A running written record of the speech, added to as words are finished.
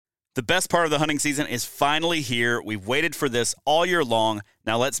The best part of the hunting season is finally here. We've waited for this all year long.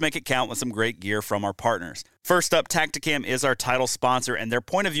 Now let's make it count with some great gear from our partners. First up, Tactacam is our title sponsor, and their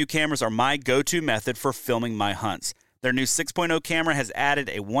point of view cameras are my go-to method for filming my hunts. Their new 6.0 camera has added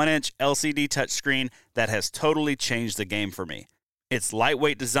a 1-inch LCD touchscreen that has totally changed the game for me. Its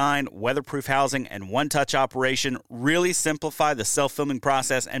lightweight design, weatherproof housing, and one-touch operation really simplify the self-filming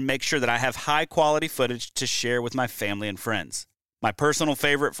process and make sure that I have high-quality footage to share with my family and friends. My personal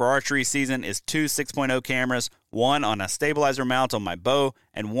favorite for archery season is two 6.0 cameras, one on a stabilizer mount on my bow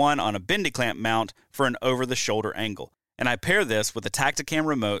and one on a bendy clamp mount for an over-the-shoulder angle. And I pair this with a Tactacam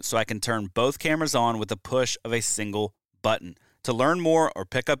remote so I can turn both cameras on with the push of a single button. To learn more or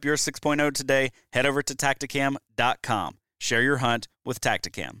pick up your 6.0 today, head over to Tactacam.com. Share your hunt with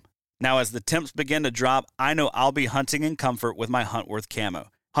Tactacam. Now, as the temps begin to drop, I know I'll be hunting in comfort with my Huntworth camo.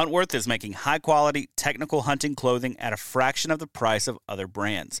 Huntworth is making high-quality, technical hunting clothing at a fraction of the price of other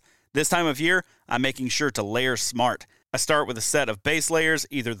brands. This time of year, I'm making sure to layer smart. I start with a set of base layers,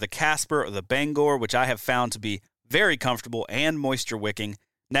 either the Casper or the Bangor, which I have found to be very comfortable and moisture-wicking.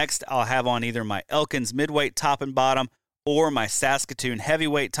 Next, I'll have on either my Elkins midweight top and bottom or my Saskatoon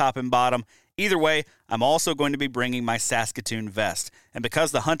heavyweight top and bottom. Either way, I'm also going to be bringing my Saskatoon vest. And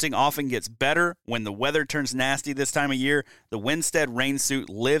because the hunting often gets better when the weather turns nasty this time of year, the Winstead rain suit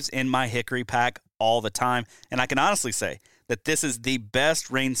lives in my hickory pack all the time. And I can honestly say that this is the best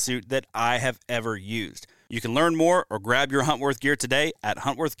rain suit that I have ever used. You can learn more or grab your Huntworth gear today at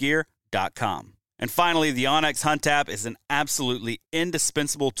huntworthgear.com. And finally, the onX Hunt app is an absolutely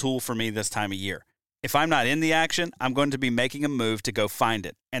indispensable tool for me this time of year. If I'm not in the action, I'm going to be making a move to go find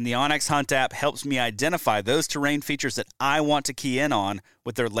it. And the onX Hunt app helps me identify those terrain features that I want to key in on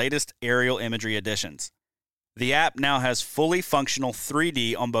with their latest aerial imagery additions. The app now has fully functional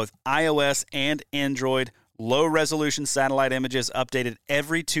 3D on both iOS and Android, low-resolution satellite images updated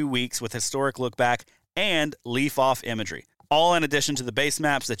every 2 weeks with historic look-back and leaf-off imagery, all in addition to the base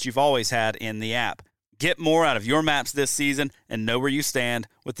maps that you've always had in the app. Get more out of your maps this season and know where you stand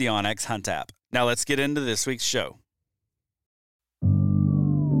with the onX Hunt app. Now let's get into this week's show.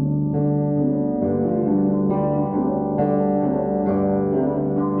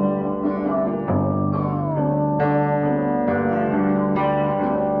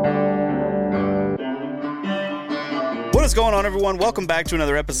 What is going on, everyone? Welcome back to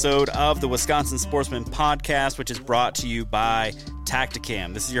another episode of the Wisconsin Sportsman Podcast, which is brought to you by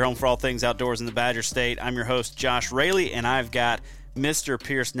Tactacam. This is your home for all things outdoors in the Badger State. I'm your host, Josh Raley, and I've got Mr.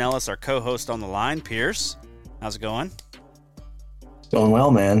 Pierce Nellis, our co-host, on the line. Pierce, how's it going? Going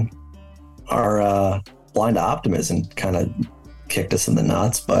well, man. Our blind optimism kind of kicked us in the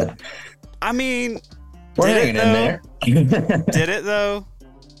nuts, but I mean, we're hanging in there. Did it though?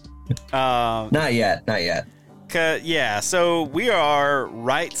 Not yet. Yeah, so we are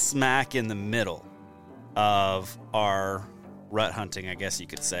right smack in the middle of our rut hunting, I guess you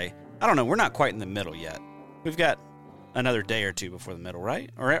could say. I don't know. We're not quite in the middle yet. We've got another day or two before the middle, right?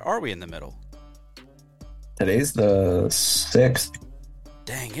 Or are we in the middle? Today's the 6th.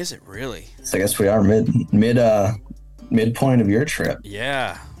 Dang, is it really? So I guess we are midpoint of your trip.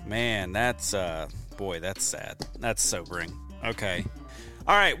 Yeah, man, that's boy, that's sad. That's sobering. Okay.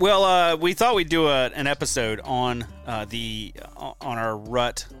 All right. Well, we thought we'd do an episode on our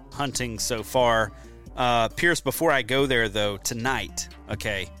rut hunting so far. Pierce, before I go there though, tonight,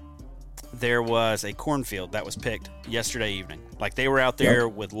 okay, there was a cornfield that was picked yesterday evening. Like, they were out there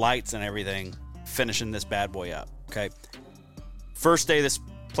with lights and everything, finishing this bad boy up. Okay. First day this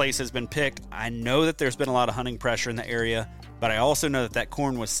place has been picked. I know that there's been a lot of hunting pressure in the area, but I also know that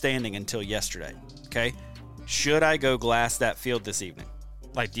corn was standing until yesterday. Okay. Should I go glass that field this evening?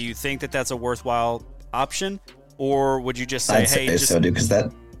 Like, do you think that that's a worthwhile option, or would you just say, I'd say so, dude, because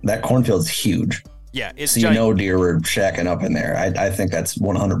that cornfield's huge. Yeah, it's so you know deer were shacking up in there. I think that's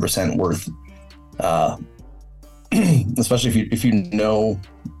 100% worth, especially if you know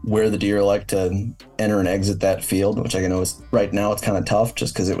where the deer like to enter and exit that field, which I know is right now it's kind of tough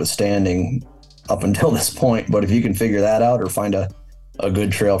just because it was standing up until this point. But if you can figure that out or find a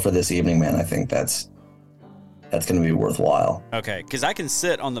good trail for this evening, man, I think that's going to be worthwhile. Okay, because I can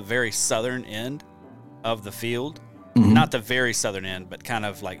sit on the very southern end of the field. Mm-hmm. Not the very southern end, but kind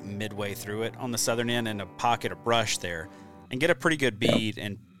of like midway through it on the southern end in a pocket of brush there, and get a pretty good bead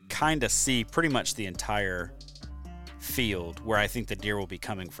and kind of see pretty much the entire field where I think the deer will be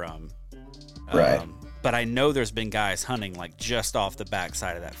coming from. Right. But I know there's been guys hunting like just off the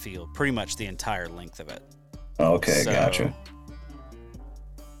backside of that field, pretty much the entire length of it. Okay, gotcha.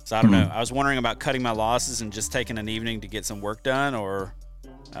 So I don't know. I was wondering about cutting my losses and just taking an evening to get some work done, or,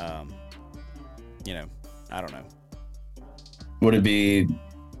 I don't know. Would it be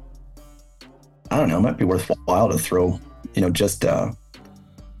I don't know, it might be worthwhile to throw, just hour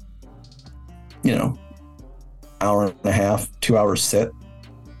and a half, 2 hours sit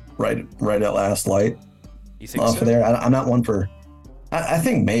right at last light. You think off so? of there. I'm not one for. I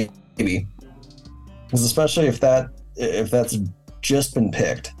think maybe, because especially if that's just been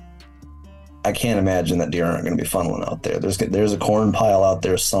picked, I can't imagine that deer aren't going to be funneling out there. There's a corn pile out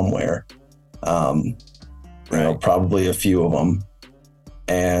there somewhere. Probably a few of them,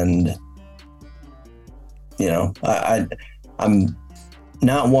 and I'm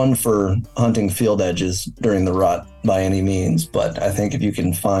not one for hunting field edges during the rut by any means, but I think if you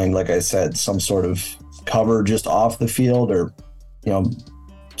can find, like I said, some sort of cover just off the field, or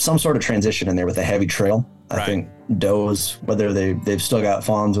some sort of transition in there with a heavy trail, I think does, whether they've still got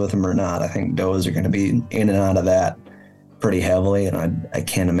fawns with them or not, I think does are going to be in and out of that pretty heavily. And I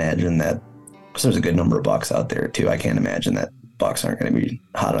can't imagine that, because there's a good number of bucks out there too. I can't imagine that bucks aren't going to be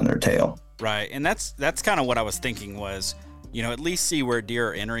hot on their tail. Right. And that's kind of what I was thinking was, at least see where deer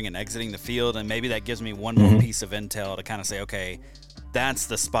are entering and exiting the field. And maybe that gives me one more piece of intel to kind of say, okay, that's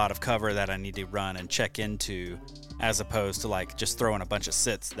the spot of cover that I need to run and check into, as opposed to like just throwing a bunch of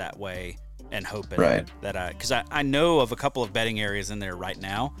sits that way and hoping that because I know of a couple of bedding areas in there right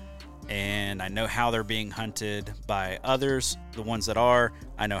now, and I know how they're being hunted by others, the ones that are.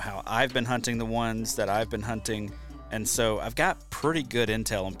 I know how I've been hunting the ones that I've been hunting. And so I've got pretty good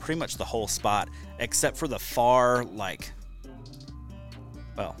intel on pretty much the whole spot, except for the far,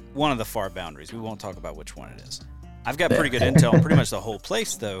 one of the far boundaries. We won't talk about which one it is. I've got pretty good intel on pretty much the whole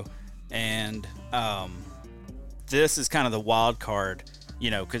place, though. And this is kind of the wild card,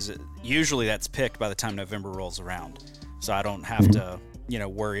 because usually that's picked by the time November rolls around. So I don't have to,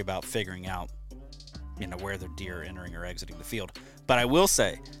 worry about figuring out, where the deer are entering or exiting the field. But I will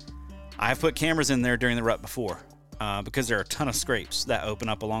say, I've put cameras in there during the rut before, because there are a ton of scrapes that open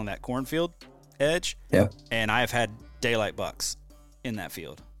up along that cornfield edge. Yep. And I have had daylight bucks in that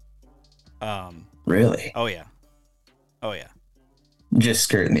field. Really? Oh, yeah. Oh, yeah. Just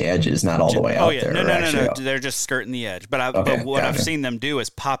skirting the edges, not all the way out there. No. They're just skirting the edge. But what I've seen them do is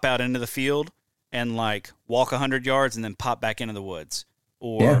pop out into the field and walk 100 yards and then pop back into the woods.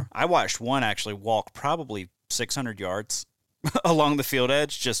 Or I watched one actually walk probably 600 yards along the field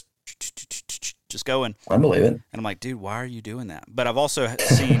edge, just going. I believe it. And I'm like, dude, why are you doing that? But I've also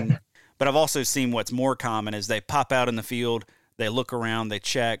seen what's more common is they pop out in the field, they look around, they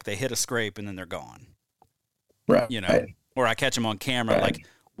check, they hit a scrape, and then they're gone. Right. Or I catch them on camera,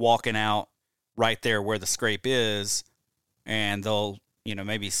 walking out right there where the scrape is, and they'll,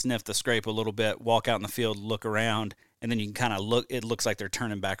 maybe sniff the scrape a little bit, walk out in the field, look around, and then you can kind of look, it looks like they're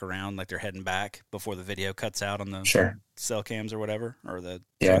turning back around, like they're heading back before the video cuts out on the cell cams or whatever, or the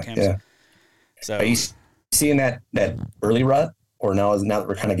trail cams. Yeah. So are you seeing that early rut, or now that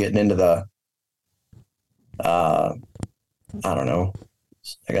we're kind of getting into the, I don't know,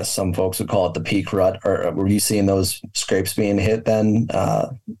 I guess some folks would call it the peak rut, or were you seeing those scrapes being hit then,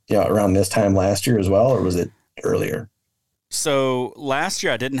 around this time last year as well, or was it earlier? So last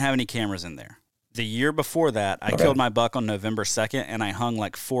year I didn't have any cameras in there. The year before that, I killed my buck on November 2nd, and I hung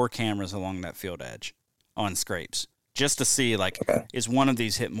 4 cameras along that field edge on scrapes just to see, is one of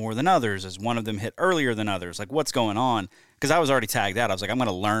these hit more than others? Is one of them hit earlier than others? What's going on? Because I was already tagged out. I was like, I'm going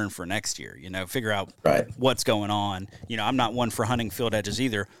to learn for next year, figure out what's going on. I'm not one for hunting field edges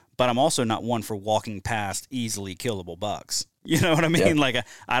either, but I'm also not one for walking past easily killable bucks. You know what I mean? Yep.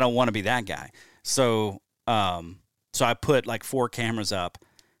 I don't want to be that guy. So I put 4 cameras up.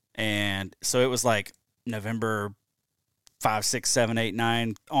 And so it was November 5, 6, 7, 8,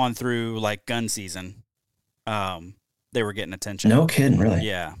 9 on through gun season. They were getting attention. No kidding, really?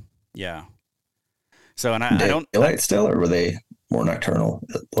 Yeah. So, and I don't daylight still, or were they more nocturnal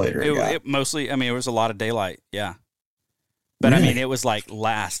later? It mostly, it was a lot of daylight. Yeah. But really? It was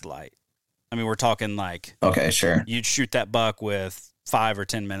last light. We're talking okay, sure. You'd shoot that buck with 5 or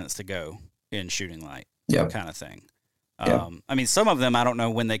 10 minutes to go in shooting light. Kind of thing. Some of them, I don't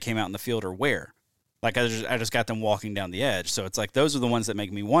know when they came out in the field or where. I just got them walking down the edge. So it's those are the ones that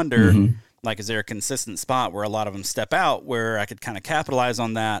make me wonder, is there a consistent spot where a lot of them step out where I could kind of capitalize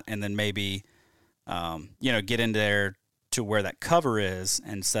on that and then maybe, get in there to where that cover is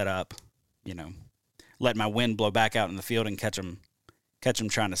and set up, let my wind blow back out in the field and catch them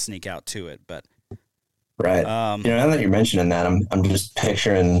trying to sneak out to it. But right. Now that you're mentioning that, I'm just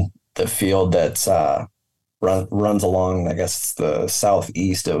picturing the field that's, runs along, I guess, the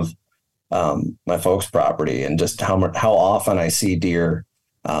southeast of my folks' property, and just how often I see deer.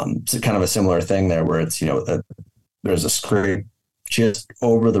 It's kind of a similar thing there, where it's there's a scrape just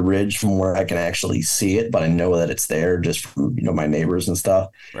over the ridge from where I can actually see it, but I know that it's there just from my neighbors and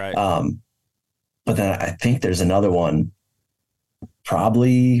stuff. Right. but then I think there's another one,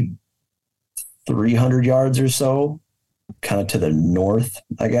 probably 300 yards or so, kind of to the north,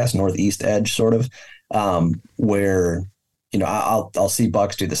 I guess, northeast edge, sort of, where I'll see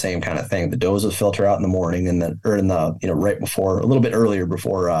bucks do the same kind of thing. The does will filter out in the morning, and then or in the right before, a little bit earlier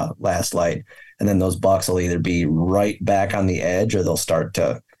before last light, and then those bucks will either be right back on the edge or they'll start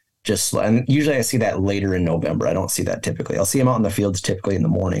to just. And usually I see that later in November. I don't see that typically. I'll see them out in the fields typically in the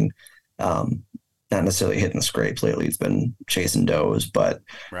morning. Not necessarily hitting the scrapes lately. It's been chasing does, but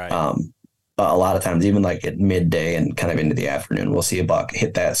Right. A lot of times, even like at midday and kind of into the afternoon, we'll see a buck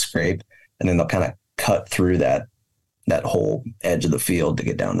hit that scrape, and then they'll kind of cut through that whole edge of the field to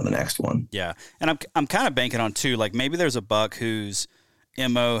get down to the next one. Yeah. And I'm kind of banking on too, like maybe there's a buck whose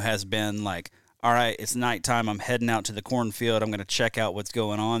MO has been like, all right, it's nighttime. I'm heading out to the cornfield. I'm going to check out what's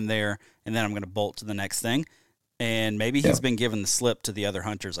going on there, and then I'm going to bolt to the next thing. And maybe he's been given the slip to the other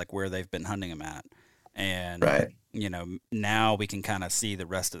hunters, like where they've been hunting him at. And, Right. Now we can kind of see the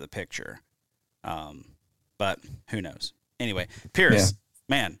rest of the picture. But who knows? Anyway, Pierce,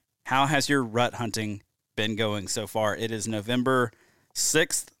 man, how has your rut hunting been going so far? It is November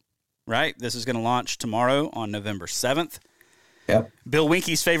 6th, right? This is going to launch tomorrow on November 7th. Yep. Bill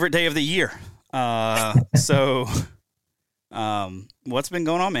Winke's favorite day of the year. So what's been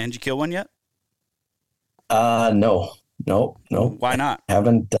going on, man? Did you kill one yet? No. Why not?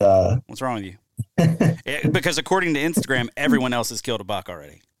 Haven't. What's wrong with you? Because according to Instagram, everyone else has killed a buck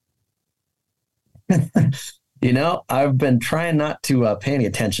already. I've been trying not to pay any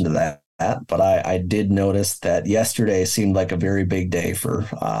attention to that, but I did notice that yesterday seemed like a very big day for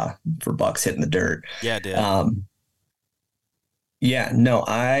bucks hitting the dirt. Yeah, it did.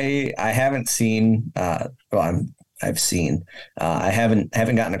 I haven't seen. I've seen. I haven't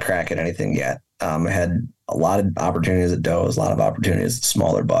gotten a crack at anything yet. I had a lot of opportunities at does, a lot of opportunities at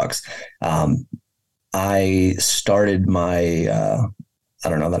smaller bucks. I started my. I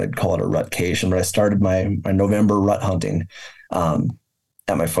don't know that I'd call it a rutcation, but I started my November rut hunting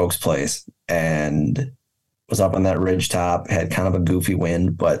at my folks' place and was up on that ridge top, had kind of a goofy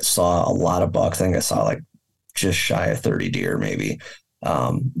wind, but saw a lot of bucks. I think I saw like just shy of 30 deer maybe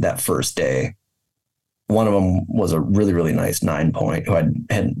that first day. One of them was a really, really nice 9-point who I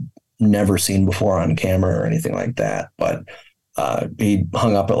had never seen before on camera or anything like that. But he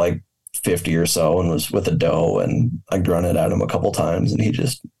hung up at like 50 or so and was with a doe, and I grunted at him a couple times and he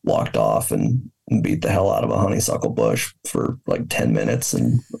just walked off and beat the hell out of a honeysuckle bush for like 10 minutes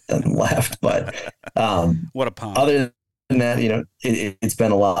and then left. But what a punk. Other than that, it's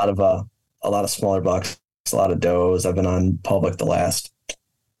been a lot of smaller bucks, a lot of does. I've been on public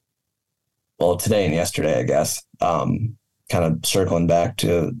today and yesterday, I guess. Kind of circling back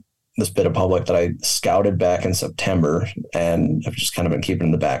to this bit of public that I scouted back in September, and I've just kind of been keeping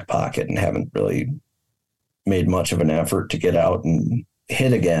in the back pocket and haven't really made much of an effort to get out and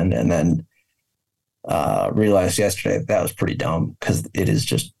hit again. And then realized yesterday that was pretty dumb because it is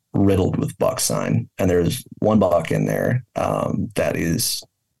just riddled with buck sign. And there's one buck in there that is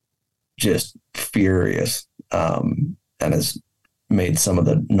just furious and has made some of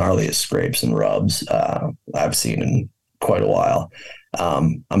the gnarliest scrapes and rubs I've seen in quite a while.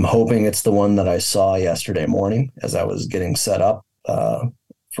 I'm hoping it's the one that I saw yesterday morning as I was getting set up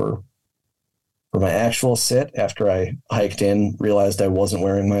for my actual sit after I hiked in, realized I wasn't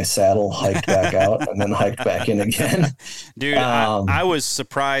wearing my saddle, hiked back out, and then hiked back in again. Dude, I was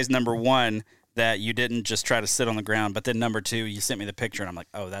surprised, number one, that you didn't just try to sit on the ground, but then number two, you sent me the picture, and I'm like,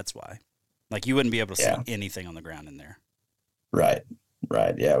 oh, that's why. Like, you wouldn't be able to see anything on the ground in there. Right.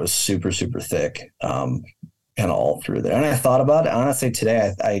 Yeah, it was super, super thick. Kind of all through there. And I thought about it. Honestly,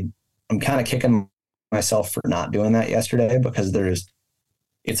 today I'm kind of kicking myself for not doing that yesterday because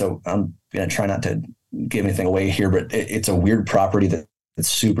I'm going to try not to give anything away here, but it's a weird property that's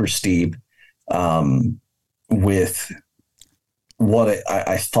super steep with what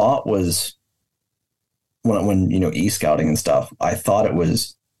I thought was when e-scouting and stuff, I thought it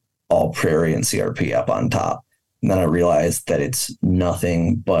was all prairie and CRP up on top. And then I realized that it's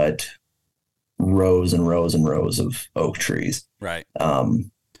nothing but rows and rows and rows of oak trees. Right.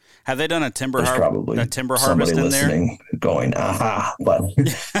 Have they done a timber harvest in listening there? Going, aha! But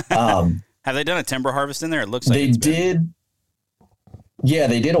have they done a timber harvest in there? It looks like they did. Yeah,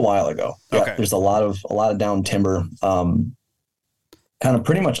 they did a while ago. Yeah, okay. There's a lot of down timber, kind of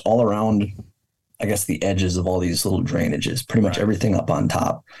pretty much all around. I guess the edges of all these little drainages, pretty much everything up on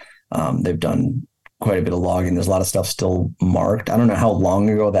top. They've done quite a bit of logging. There's a lot of stuff still marked. I don't know how long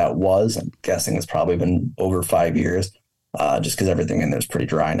ago that was. I'm guessing it's probably been over 5 years, just because everything in there is pretty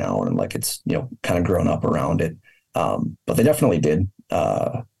dry now and like it's kind of grown up around it. But they definitely did.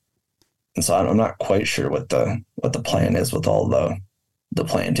 And And so I'm not quite sure what the plan is with all the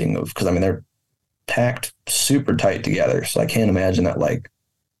planting of, because I mean they're packed super tight together. So I can't imagine that like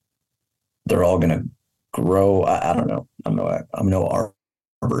they're all gonna grow. I don't know. I'm no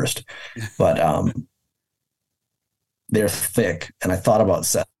arborist, but they're thick. And I thought about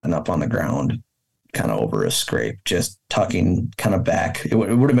setting up on the ground, kind of over a scrape, just tucking kind of back. It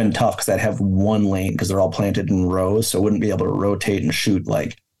would have been tough because I'd have one lane because they're all planted in rows, so I wouldn't be able to rotate and shoot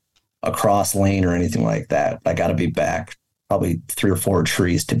like across lane or anything like that. I got to be back probably 3 or 4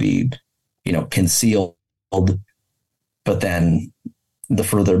 trees to be, concealed. But then the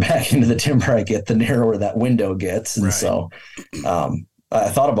further back into the timber I get, the narrower that window gets. And so I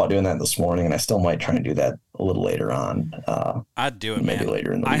thought about doing that this morning, and I still might try and do that a little later on. I'd do it, maybe man.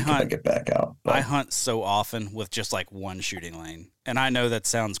 later in the week if I get back out. But I hunt so often with just like one shooting lane. And I know that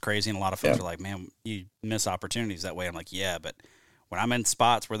sounds crazy, and a lot of folks are like, man, you miss opportunities that way. I'm like, yeah, but when I'm in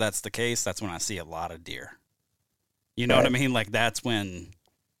spots where that's the case, that's when I see a lot of deer. You know what I mean? Like that's when,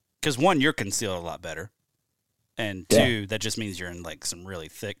 because one, you're concealed a lot better. And two, that just means you're in like some really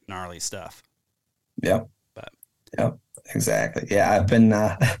thick, gnarly stuff. Yep. But exactly. Yeah. I've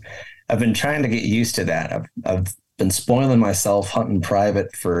been trying to get used to that. I've been spoiling myself hunting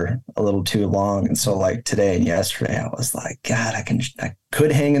private for a little too long. And so like today and yesterday, I was like, God, I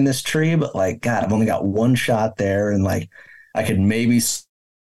could hang in this tree, but like, God, I've only got one shot there. And like, I could maybe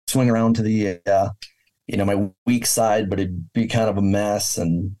swing around to the, my weak side, but it'd be kind of a mess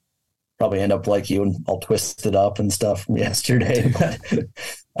and probably end up like you and all twisted up and stuff from yesterday. But,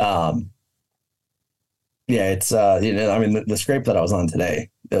 it's, the scrape that I was on today,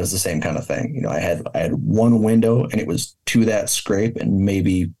 it was the same kind of thing. I had one window and it was to that scrape and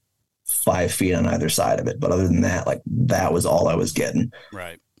maybe 5 feet on either side of it. But other than that, like that was all I was getting.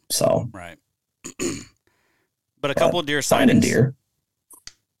 Right. So, right. But a couple of deer sightings.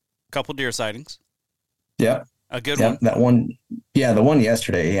 Couple deer sightings. Yeah. A good one. That one. Yeah. The one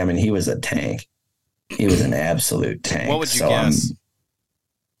yesterday, I mean, he was a tank. He was an absolute tank. What would you guess?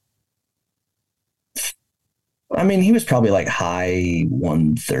 I mean, he was probably like high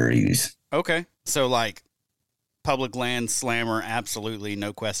 130s. Okay. So like public land slammer, absolutely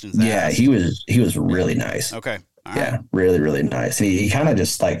no questions asked. asked. He was really nice. Okay. All right. Really, really nice. He kind of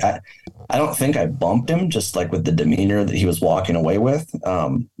just like, I don't think I bumped him, just like with the demeanor that he was walking away with.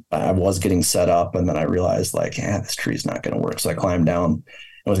 I was getting set up and then I realized like, this tree's not going to work. So I climbed down and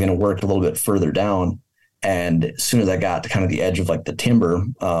was going to work a little bit further down. And as soon as I got to kind of the edge of like the timber,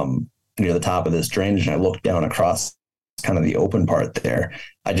 near the top of this drainage, and I looked down across kind of the open part there,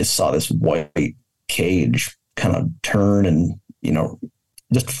 I just saw this white cage kind of turn and,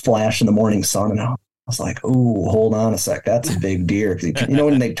 just flash in the morning sun. And I was like, ooh, hold on a sec. That's a big deer. Cause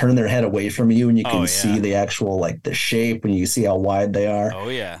when they turn their head away from you and you can see the actual, like the shape and you see how wide they are. Oh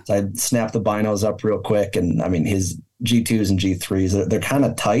yeah. So I snapped the binos up real quick. And I mean, his G2s and G3s, they're kind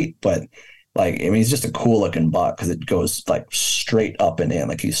of tight, but like, I mean, he's just a cool looking buck because it goes like straight up and in,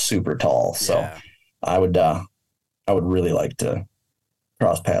 like he's super tall. So I would really like to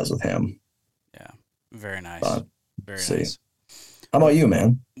cross paths with him. Yeah. Very nice. Very nice. How about you,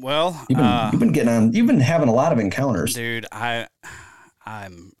 man? Well, you've been having a lot of encounters, dude. I'm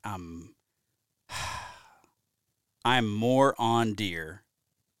more on deer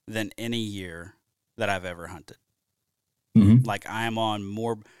than any year that I've ever hunted. Mm-hmm. Like I am on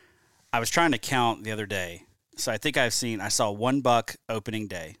more. I was trying to count the other day. So I think I saw one buck opening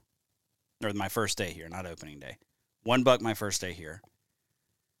day, or my first day here, not opening day. One buck my first day here.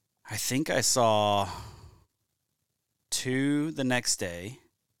 I think I saw 2 the next day,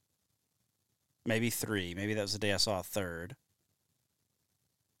 maybe 3. Maybe that was the day I saw a third.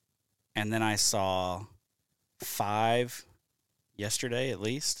 And then I saw 5 yesterday at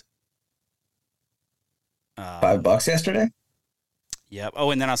least. 5 bucks yesterday? Yep.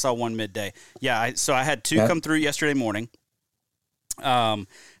 Oh, and then I saw 1 midday. Yeah, so I had 2 come through yesterday morning. Had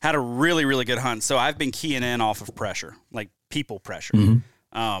a really, really good hunt. So I've been keying in off of pressure, like people pressure.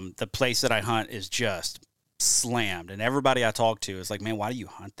 Mm-hmm. The place that I hunt is just slammed, and everybody I talk to is like, man, why do you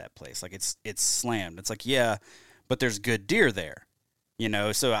hunt that place? Like it's slammed. It's like, yeah, but there's good deer there,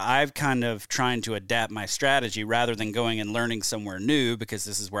 so I've kind of trying to adapt my strategy rather than going and learning somewhere new, because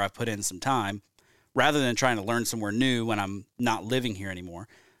this is where I've put in some time, rather than trying to learn somewhere new when I'm not living here anymore.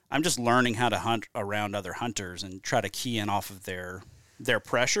 I'm just learning how to hunt around other hunters and try to key in off of their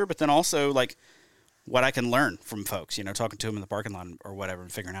pressure, but then also like what I can learn from folks, talking to them in the parking lot or whatever,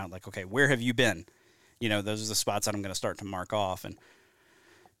 and figuring out like, okay, where have you been? Those are the spots that I'm going to start to mark off. And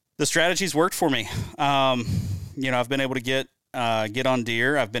the strategy's worked for me. I've been able to get on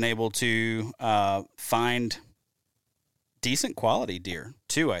deer. I've been able to find decent quality deer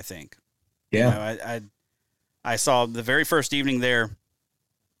too, I think. Yeah. You know, I saw the very first evening there,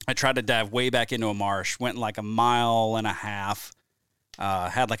 I tried to dive way back into a marsh, went like a mile and a half,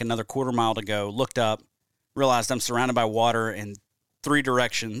 had like another quarter mile to go, looked up, realized I'm surrounded by water in 3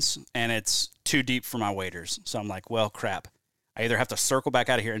 directions, and it's too deep for my waders. So I'm like, well, crap. I either have to circle back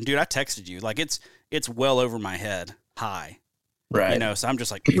out of here. And, dude, I texted you. Like, it's well over my head high. Right. You know, so I'm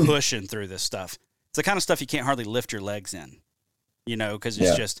just like pushing through this stuff. It's the kind of stuff you can't hardly lift your legs in, you know, because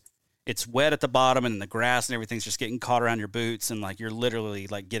it's just, it's wet at the bottom and the grass and everything's just getting caught around your boots. And like, you're literally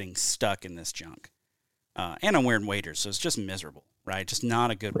like getting stuck in this junk. And I'm wearing waders. So it's just miserable, right? Just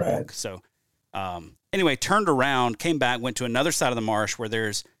not a good walk. So anyway, turned around, came back, went to another side of the marsh where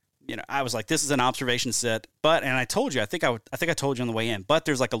there's, you know, I was like, this is an observation set, and I told you, I think I told you on the way in, but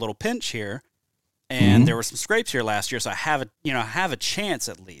there's like a little pinch here. And there were some scrapes here last year, so I have a chance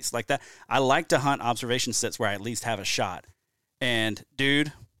at least. Like that, I like to hunt observation sets where I at least have a shot. And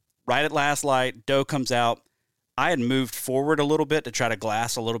dude, right at last light, doe comes out. I had moved forward a little bit to try to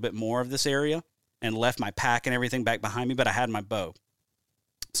glass a little bit more of this area and left my pack and everything back behind me, but I had my bow.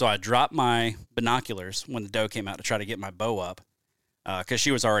 So I dropped my binoculars when the doe came out to try to get my bow up because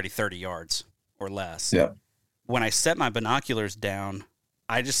she was already 30 yards or less. Yeah. When I set my binoculars down,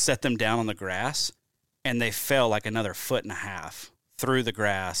 I just set them down on the grass, and they fell like another 1.5 feet through the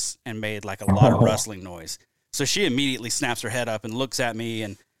grass and made like a lot of rustling noise. So she immediately snaps her head up and looks at me.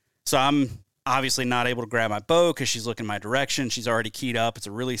 And so I'm obviously not able to grab my bow because she's looking my direction. She's already keyed up. It's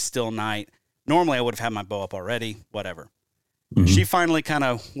a really still night. Normally I would have had my bow up already, whatever. She finally kind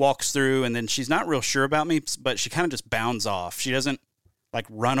of walks through, and then she's not real sure about me, but she kind of just bounds off. She doesn't like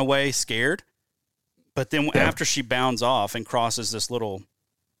run away scared. But then after she bounds off and crosses this little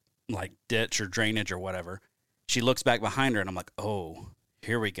like ditch or drainage or whatever, she looks back behind her, and I'm like, oh,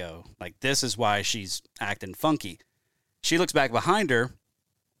 here we go. Like, this is why she's acting funky. She looks back behind her,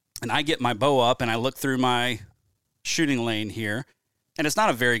 and I get my bow up, and I look through my shooting lane here, and it's not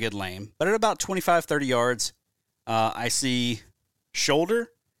a very good lane, but at about 25, 30 yards, I see Shoulder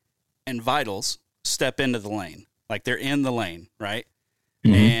and Vitals step into the lane. Like, they're in the lane, right?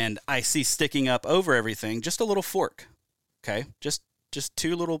 And I see sticking up over everything just a little fork. Okay, just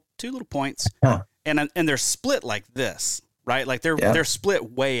two little points, and they're split like this, right? Like they're split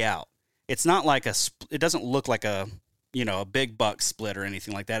way out. It's not like it doesn't look like a big buck split or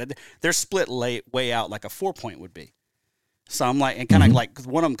anything like that. They're split way out like a 4-point would be. So I'm like, and kind of like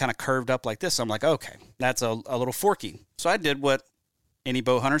one of them kind of curved up like this. So I'm like, okay, that's a little forky. So I did what any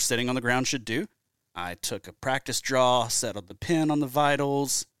bow hunter sitting on the ground should do. I took a practice draw, settled the pin on the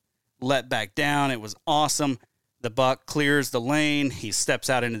Vitals, let back down. It was awesome. The buck clears the lane. He steps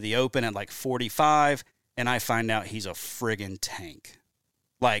out into the open at like 45, and I find out he's a friggin' tank.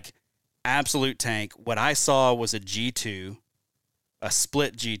 Like, absolute tank. What I saw was a G2, a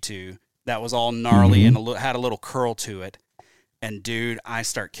split G2 that was all gnarly and had a little curl to it. And, dude, I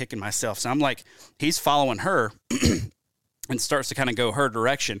start kicking myself. So I'm like, he's following her and starts to kind of go her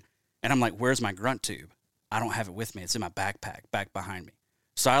direction. And I'm like, where's my grunt tube? I don't have it with me. It's in my backpack back behind me.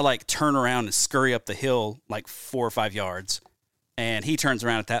 So I like turn around and scurry up the hill like 4 or 5 yards. And he turns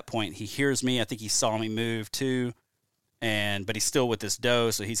around at that point. He hears me. I think he saw me move too. But he's still with this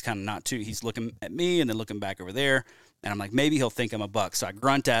doe. So he's kind of not too, he's looking at me and then looking back over there. And I'm like, maybe he'll think I'm a buck. So I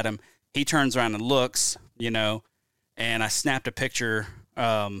grunt at him. He turns around and looks, and I snapped a picture.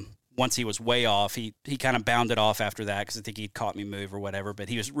 Once he was way off, he kind of bounded off after that because I think he'd caught me move or whatever, but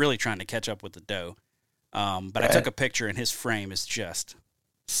he was really trying to catch up with the doe. But I took a picture, and his frame is just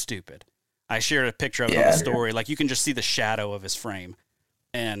stupid. I shared a picture of it on the story. Like, you can just see the shadow of his frame.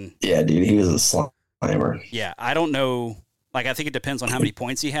 And yeah, dude, he was a slimer. Yeah, I don't know. Like, I think it depends on how many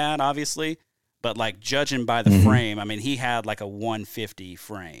points he had, obviously. But, like, judging by the frame, I mean, he had, like, a 150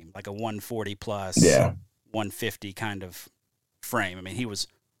 frame, like a 140 plus 150 kind of frame. I mean, he was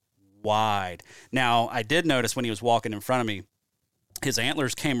wide. Now, I did notice when he was walking in front of me, his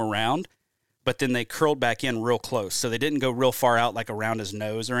antlers came around, but then they curled back in real close. So they didn't go real far out, like around his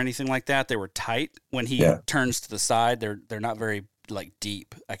nose or anything like that. They were tight. When he turns to the side, they're not very, like,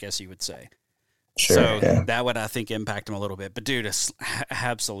 deep, I guess you would say. Sure, so that would, I think, impact him a little bit. But, dude, it's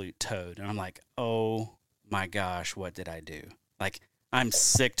absolute toad. And I'm like, oh, my gosh, what did I do? Like, I'm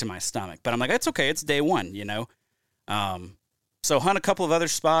sick to my stomach. But I'm like, it's okay. It's day one, So hunt a couple of other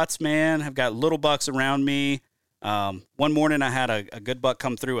spots, man. I've got little bucks around me. One morning I had a good buck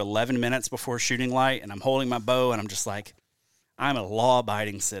come through 11 minutes before shooting light, and I'm holding my bow, and I'm just like, I'm a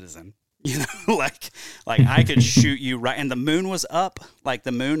law-abiding citizen. Like I could shoot you right. And the moon was up. Like,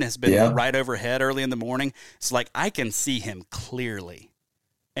 the moon has been right overhead early in the morning. So, like, I can see him clearly.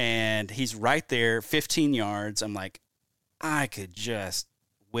 And he's right there, 15 yards. I'm like, I could just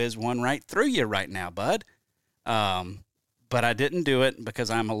whiz one right through you right now, bud. But I didn't do it because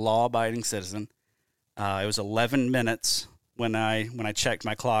I'm a law-abiding citizen. It was 11 minutes when I checked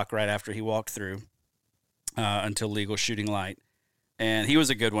my clock right after he walked through until legal shooting light. And he was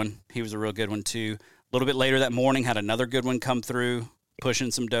a good one. He was a real good one, too. A little bit later that morning, had another good one come through,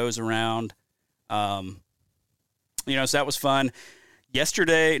 pushing some does around. So that was fun. Day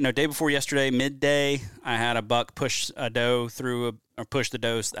before yesterday, midday, I had a buck push a doe through or push the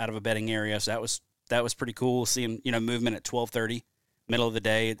doe out of a bedding area. So that was pretty cool. Seeing, movement at 12:30, middle of the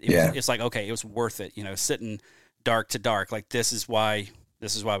day. It's like, okay, it was worth it, sitting dark to dark. Like, this is why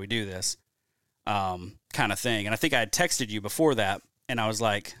we do this, kind of thing. And I think I had texted you before that, and I was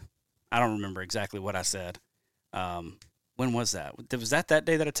like, I don't remember exactly what I said. When was that? Was that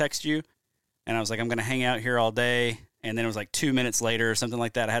day that I texted you? And I was like, I'm going to hang out here all day. And then it was like 2 minutes later or something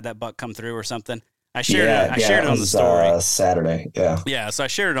like that, I had that buck come through or something. I shared it on the story. Saturday. Yeah. Yeah. So I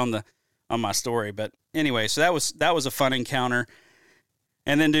shared it on my story. But anyway, so that was a fun encounter.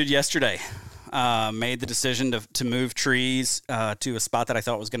 And then, dude, yesterday, made the decision to move trees to a spot that I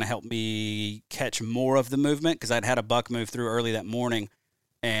thought was going to help me catch more of the movement, because I'd had a buck move through early that morning,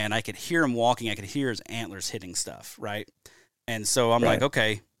 and I could hear him walking. I could hear his antlers hitting stuff, right? And so I'm like,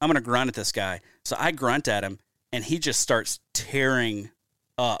 okay, I'm going to grunt at this guy. So I grunt at him, and he just starts tearing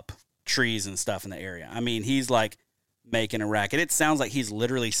up trees and stuff in the area. I mean, he's like making a racket. It sounds like he's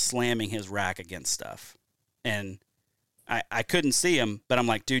literally slamming his rack against stuff. And I couldn't see him, but I'm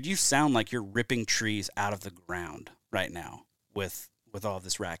like, dude, you sound like you're ripping trees out of the ground right now with all of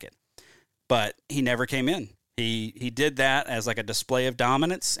this racket. But he never came in. He did that as like a display of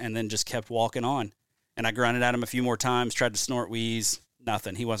dominance, and then just kept walking on. And I grunted at him a few more times, tried to snort, wheeze,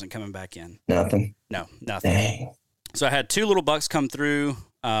 nothing. He wasn't coming back in. Nothing. No, nothing. Dang. So I had two little bucks come through,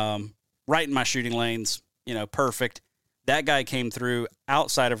 right in my shooting lanes, perfect. That guy came through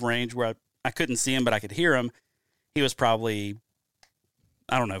outside of range where I couldn't see him, but I could hear him. He was probably,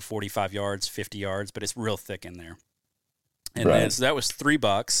 45 yards, 50 yards, but it's real thick in there. And then, so that was 3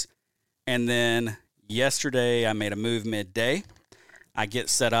 bucks. And then yesterday I made a move midday. I get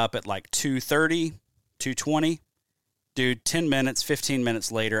set up at like 2:30, 2:20. Dude, 10 minutes, 15 minutes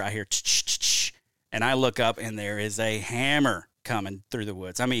later, I hear ch-ch-ch-ch, and I look up, and there is a hammer coming through the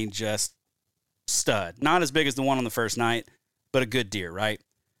woods. I mean, just stud. Not as big as the one on the first night, but a good deer, right?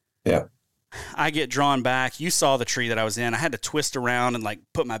 Yeah. I get drawn back. You saw the tree that I was in. I had to twist around and like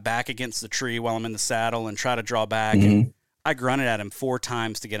put my back against the tree while I'm in the saddle and try to draw back. Mm-hmm. And I grunted at him 4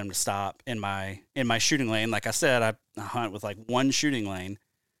 times to get him to stop in my shooting lane. Like I said, I hunt with like one shooting lane.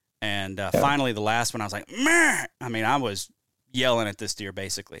 And finally, the last one, I was like, meh! I mean, I was yelling at this deer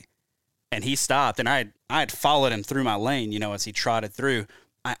basically. And he stopped, and I had followed him through my lane, as he trotted through.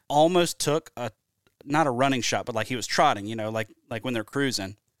 I almost took not a running shot, but like he was trotting, like when they're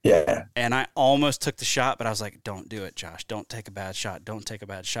cruising. Yeah. And I almost took the shot, but I was like, don't do it, Josh. Don't take a bad shot. Don't take a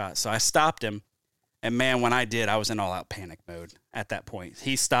bad shot. So I stopped him. And man, when I did, I was in all out panic mode at that point.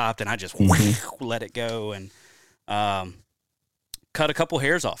 He stopped, and I just let it go and cut a couple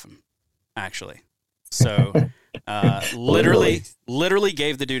hairs off him, actually. So literally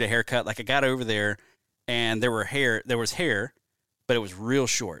gave the dude a haircut. Like I got over there, and there was hair, but it was real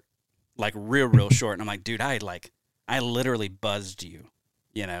short, like real short. And I'm like, dude, I literally buzzed you.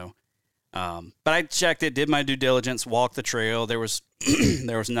 But I checked it, did my due diligence, walked the trail. There was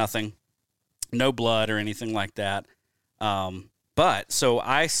nothing, no blood or anything like that. But so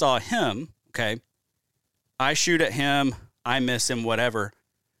I saw him. Okay, I shoot at him, I miss him, whatever.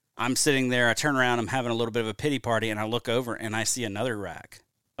 I'm sitting there. I turn around. I'm having a little bit of a pity party, and I look over and I see another rack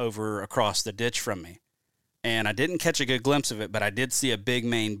over across the ditch from me. And I didn't catch a good glimpse of it, but I did see a big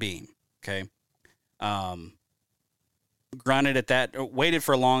main beam. Okay. Grunted at that, waited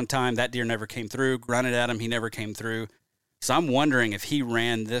for a long time. That deer never came through. Grunted at him. He never came through. So I'm wondering if he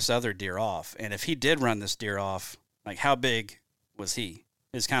ran this other deer off. And if he did run this deer off, like how big was he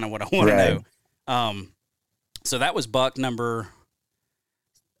is kind of what I want to know. So that was buck number,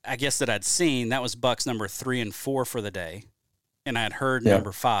 I guess that I'd seen, that was bucks number 3 and 4 for the day. And I had heard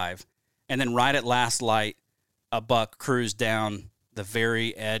number 5. And then right at last light, a buck cruised down the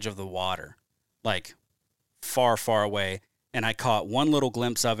very edge of the water, like far, far away. And I caught one little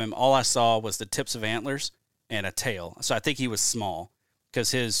glimpse of him. All I saw was the tips of antlers and a tail. So I think he was small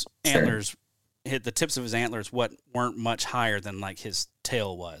because his antlers hit the tips of his antlers weren't much higher than like his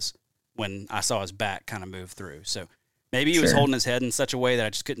tail was when I saw his back kind of move through. So maybe he was holding his head in such a way that I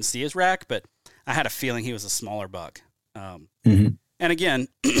just couldn't see his rack, but I had a feeling he was a smaller buck. And again,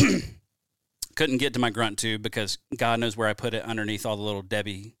 couldn't get to my grunt tube because God knows where I put it underneath all the little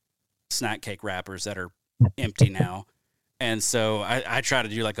Debbie snack cake wrappers that are empty now. And so I try to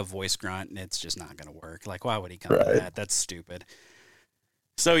do like a voice grunt, and it's just not going to work. Like, why would he come to that? That's stupid.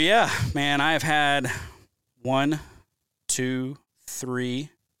 So, yeah, man, I have had 1, 2, 3.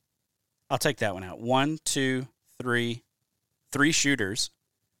 I'll take that one out. 1, 2, 3. 3 shooters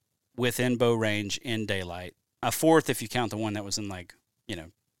within bow range in daylight. A fourth if you count the one that was in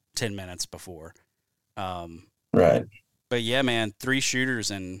 10 minutes before. Right. But, yeah, man, 3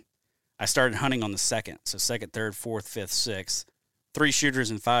 shooters, and I started hunting on the 2nd. So 2nd, 3rd, 4th, 5th, 6th. 3 shooters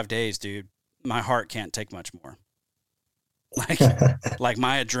in 5 days, dude. My heart can't take much more. Like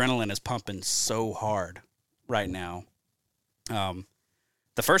my adrenaline is pumping so hard right now.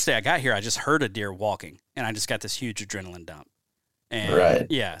 The first day I got here, I just heard a deer walking, and I just got this huge adrenaline dump. And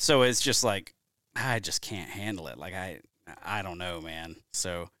yeah, so it's just like, I just can't handle it. Like I don't know, man.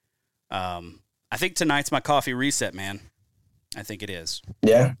 So, I think tonight's my coffee reset, man. I think it is.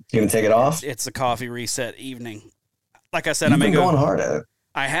 Yeah, you gonna take it off? It's a coffee reset evening. Like I said, You've I may been go going hard at it.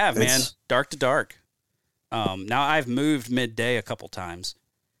 I have, man. Dark to dark. Now I've moved midday a couple times,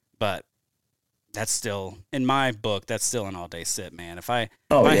 but that's still, in my book, that's still an all-day sit, man. If I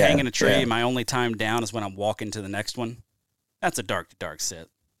hang in a tree, my only time down is when I'm walking to the next one. That's a dark to dark sit.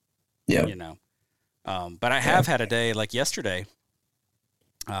 Yeah. But I have had a day like yesterday.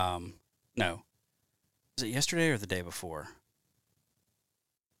 No. Was it yesterday or the day before?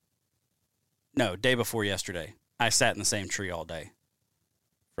 No, day before yesterday. I sat in the same tree all day.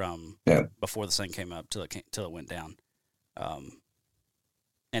 From before the sun came up till it went down,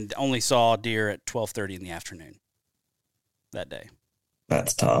 and only saw deer at 12:30 in the afternoon that day.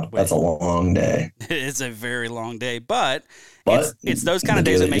 That's tough. That's a long day. It's a very long day, but it's those kind of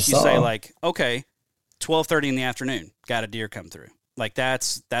days that make you say, like, okay, 12:30 in the afternoon, got a deer come through. Like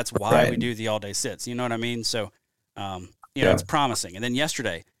that's why we do the all day sits. You know what I mean? So, it's promising. And then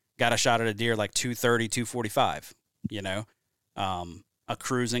yesterday, got a shot at a deer like 2:30, 2:45. A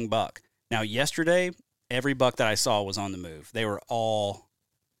cruising buck. Now, yesterday, every buck that I saw was on the move. They all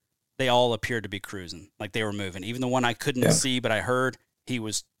appeared to be cruising, like they were moving. Even the one I couldn't see, but I heard, he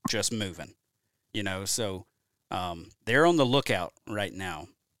was just moving, So they're on the lookout right now.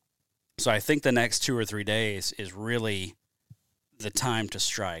 So I think the next 2 or 3 days is really the time to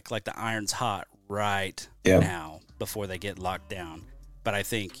strike. Like the iron's hot right now before they get locked down. But I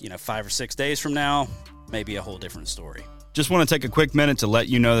think, 5 or 6 days from now, maybe a whole different story. Just want to take a quick minute to let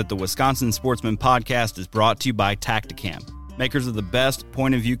you know that the Wisconsin Sportsman Podcast is brought to you by Tactacam, makers of the best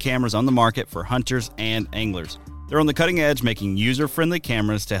point-of-view cameras on the market for hunters and anglers. They're on the cutting edge, making user-friendly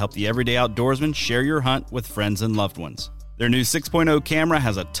cameras to help the everyday outdoorsman share your hunt with friends and loved ones. Their new 6.0 camera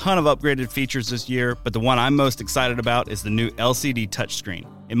has a ton of upgraded features this year, but the one I'm most excited about is the new LCD touchscreen.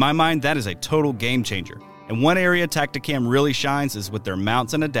 In my mind, that is a total game changer. And one area Tactacam really shines is with their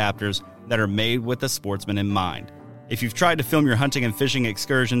mounts and adapters that are made with the sportsman in mind. If you've tried to film your hunting and fishing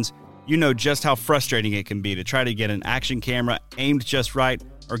excursions, you know just how frustrating it can be to try to get an action camera aimed just right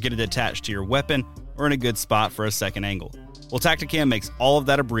or get it attached to your weapon or in a good spot for a second angle. Well, Tactacam makes all of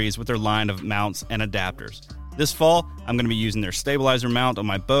that a breeze with their line of mounts and adapters. This fall, I'm going to be using their stabilizer mount on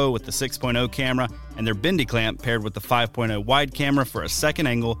my bow with the 6.0 camera and their bendy clamp paired with the 5.0 wide camera for a second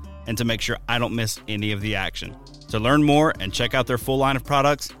angle and to make sure I don't miss any of the action. To learn more and check out their full line of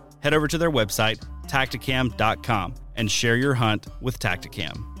products, head over to their website, Tactacam.com, and share your hunt with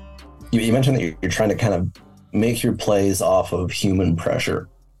Tactacam. You mentioned that you're trying to kind of make your plays off of human pressure.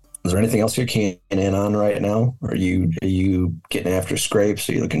 Is there anything else you're keying in on right now? Are you getting after scrapes?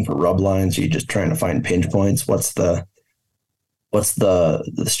 Are you looking for rub lines? Are you just trying to find pinch points? What's the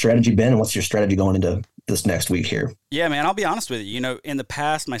strategy been, and what's your strategy going into this next week here? Yeah, man, I'll be honest with you. In the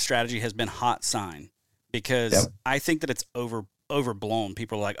past, my strategy has been hot sign because I think that it's overblown.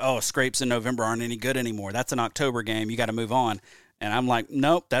 People are like, oh, scrapes in November aren't any good anymore. That's an October game. You got to move on. And I'm like,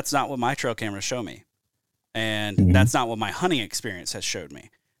 nope, that's not what my trail cameras show me. And that's not what my hunting experience has showed me.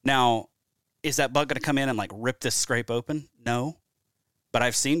 Now, is that buck going to come in and like rip this scrape open? No. But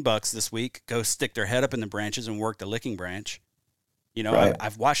I've seen bucks this week go stick their head up in the branches and work the licking branch.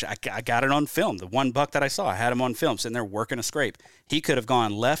 I've watched it. I got it on film. The one buck that I saw, I had him on film sitting there working a scrape. He could have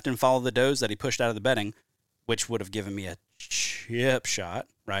gone left and followed the does that he pushed out of the bedding, which would have given me a chip shot,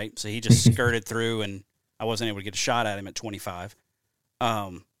 right? So he just skirted through, and I wasn't able to get a shot at him at 25.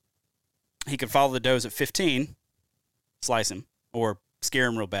 He could follow the does at 15, slice him, or scare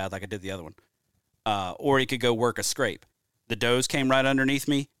him real bad like I did the other one. Or he could go work a scrape. The does came right underneath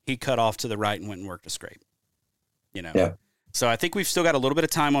me. He cut off to the right and went and worked a scrape. Yeah. So I think we've still got a little bit of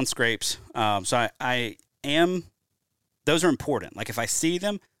time on scrapes. So I am, those are important. Like if I see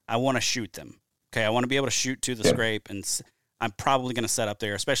them, I want to shoot them. Okay, I want to be able to shoot to the scrape, and I'm probably going to set up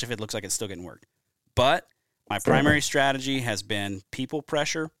there, especially if it looks like it's still getting worked. But My primary strategy has been people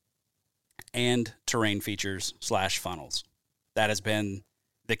pressure and terrain features / funnels. That has been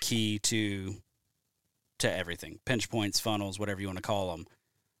the key to everything. Pinch points, funnels, whatever you want to call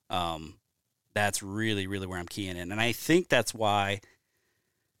them. That's really, really where I'm keying in. And I think that's why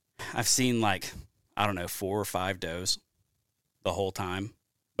I've seen 4 or 5 does the whole time,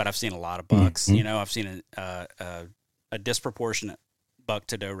 but I've seen a lot of bucks. Mm-hmm. I've seen a disproportionate buck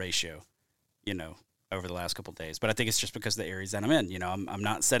to doe ratio, over the last couple of days. But I think it's just because of the areas that I'm in. I'm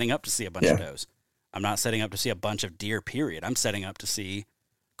not setting up to see a bunch of does. I'm not setting up to see a bunch of deer, period. I'm setting up to see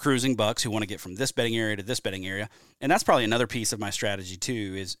cruising bucks who want to get from this bedding area to this bedding area. And that's probably another piece of my strategy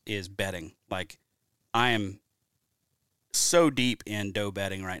too, is bedding. Like, I am so deep in doe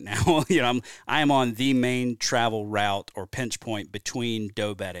bedding right now. I am on the main travel route or pinch point between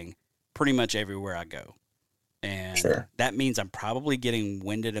doe bedding pretty much everywhere I go. And that means I'm probably getting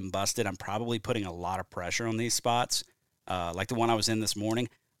winded and busted. I'm probably putting a lot of pressure on these spots. Like the one I was in this morning,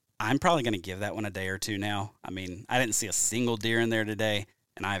 I'm probably going to give that one a day or two now. I mean, I didn't see a single deer in there today,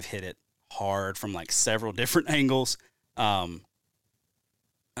 and I've hit it hard from several different angles. And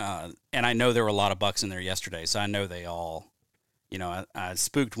I know there were a lot of bucks in there yesterday, so I know they all, I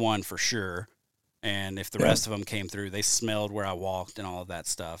spooked one for sure. And if the rest of them came through, they smelled where I walked and all of that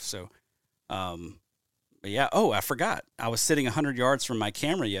stuff. So, but yeah. Oh, I forgot. I was sitting 100 yards from my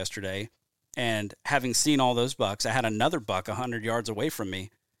camera yesterday, and having seen all those bucks, I had another buck 100 yards away from me.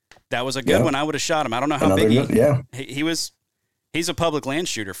 That was a good one. I would have shot him. I don't know how big he was. He's a public land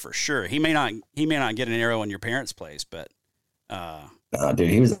shooter for sure. He may not get an arrow in your parents' place, but dude,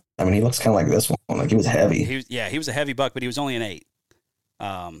 he looks kind of like this one. Like, he was heavy. He was a heavy buck, but he was only an 8.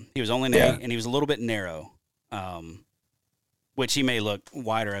 He was only an 8, and he was a little bit narrow, which he may look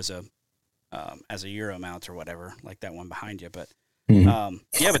wider as a Euro mount or whatever, like that one behind you. But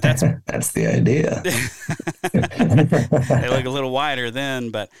but that's the idea. They look a little wider then,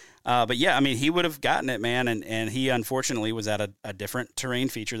 but yeah, I mean, he would have gotten it, man. And he unfortunately was at a different terrain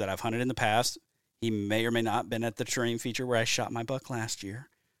feature that I've hunted in the past. He may or may not have been at the terrain feature where I shot my buck last year,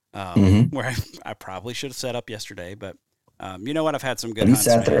 where I probably should have set up yesterday. But you know what? I've had some good hunts.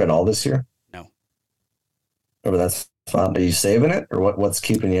 Have you sat there at all this year? No. Oh, that's fun. Are you saving it, or what's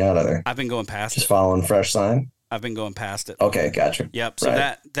keeping you out of there? I've been going past Just following fresh sign? I've been going past it. Okay, gotcha. Yep. So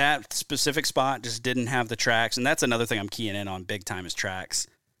that specific spot just didn't have the tracks, and that's another thing I'm keying in on big time is tracks.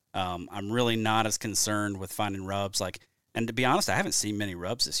 I'm really not as concerned with finding rubs. And to be honest, I haven't seen many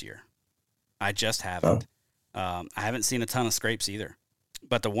rubs this year. I just haven't. I haven't seen a ton of scrapes either.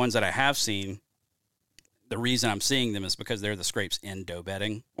 But the ones that I have seen, the reason I'm seeing them is because they're the scrapes in doe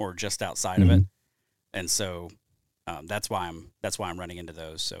bedding or just outside of it, and so that's why I'm running into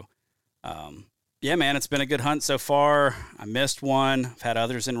those. So. Yeah, man, it's been a good hunt so far. I missed one. I've had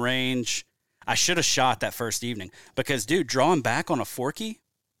others in range. I should have shot that first evening because, dude, drawing back on a Forky,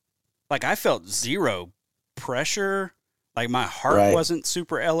 I felt zero pressure. My heart wasn't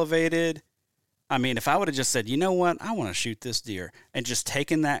super elevated. I mean, if I would have just said, you know what, I want to shoot this deer and just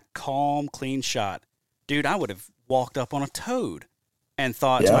taken that calm, clean shot, dude, I would have walked up on a toad and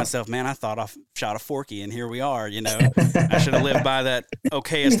thought to myself, man, I thought I shot a Forky, and here we are. I should have lived by that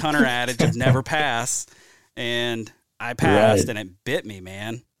okayest hunter adage of never pass, and I passed, and it bit me,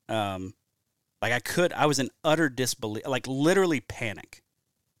 man. I was in utter disbelief, literally panic.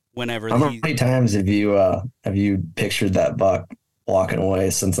 Whenever how many times have you pictured that buck walking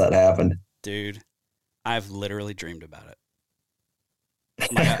away since that happened? Dude, I've literally dreamed about it.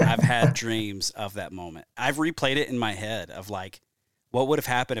 I've had dreams of that moment. I've replayed it in my head of what would have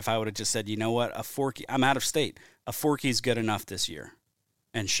happened if I would have just said, you know what, a Forky, I'm out of state. A Forky's good enough this year,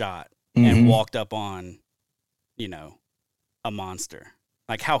 and shot and walked up on, a monster.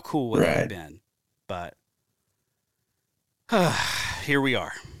 How cool would that have been? But here we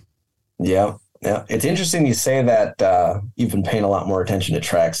are. Yeah. Yeah. It's interesting you say that you've been paying a lot more attention to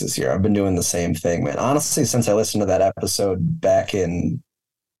tracks this year. I've been doing the same thing, man. Honestly, since I listened to that episode back in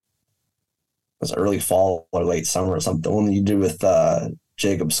was early fall or late summer or something, the one that you did with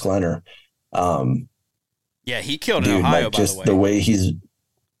Jacob Sklenner. Yeah, he killed in Ohio, by the way. Just the way he's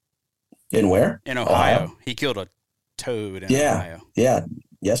in where? In Ohio. He killed a toad in Ohio. Yeah.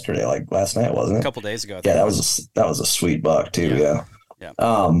 Yesterday, last night, wasn't it? A couple days ago. Yeah, that was a sweet buck too. Yeah.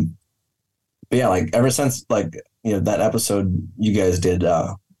 But yeah, ever since that episode you guys did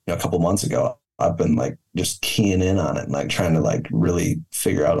a couple months ago, I've been just keying in on it and trying to really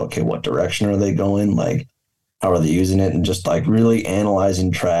figure out, okay, what direction are they going? How are they using it? And just really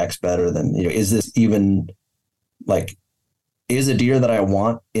analyzing tracks better than, is this even is a deer that I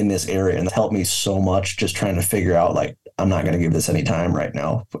want in this area? And it's helped me so much just trying to figure out, I'm not going to give this any time right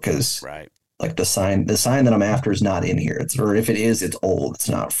now because like the sign that I'm after is not in here. Or if it is, it's old. It's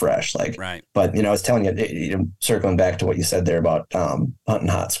not fresh. Like, Right. but I was telling you, circling back to what you said there about hunting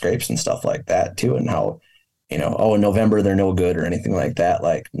hot scrapes and stuff like that too, and how, oh, in November they're no good or anything like that.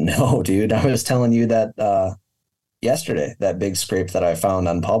 Like, no, dude, I was telling you that yesterday, that big scrape that I found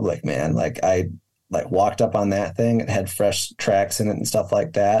on public, man. Like I walked up on that thing, it had fresh tracks in it and stuff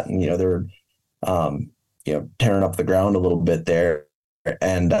like that, and they were tearing up the ground a little bit there,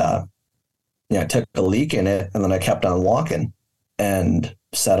 and I took a leak in it, and then I kept on walking and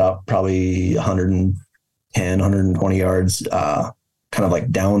set up probably 110, 120 yards, kind of like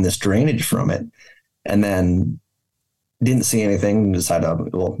down this drainage from it. And then didn't see anything,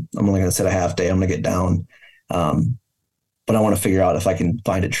 decided, well, I'm only going to sit a half day. I'm going to get down. But I want to figure out if I can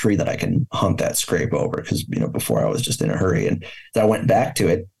find a tree that I can hunt that scrape over. Because, before I was just in a hurry. And so I went back to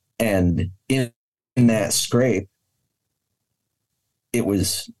it, and in that scrape, it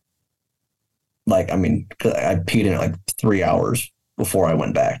was like, I peed in it like 3 hours before I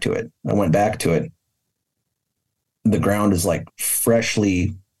went back to it. I went back to it. The ground is like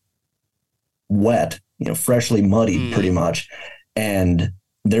freshly wet, freshly muddied pretty much. And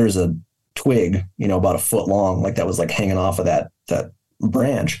there's a twig, about a foot long, like that was like hanging off of that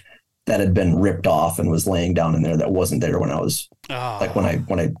branch that had been ripped off and was laying down in there that wasn't there when I was like when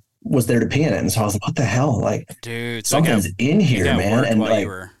I was there to pee in it. And so I was like, what the hell? Like, dude, something's in here, man. And like,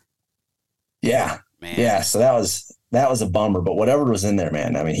 man. Yeah. So that was a bummer, but whatever was in there,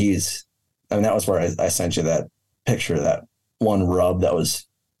 man. That was where I sent you that picture of that one rub that was,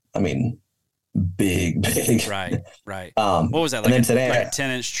 big. Right. What was that? Like a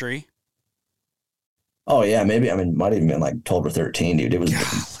 10-inch tree? Oh yeah, maybe. Might have even been like 12 or 13, dude. It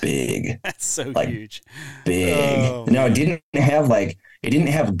was big. That's so like, huge. Big. No, it didn't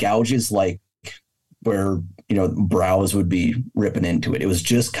have gouges like where, browse would be ripping into it. It was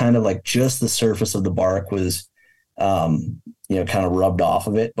just kind of like just the surface of the bark was, kind of rubbed off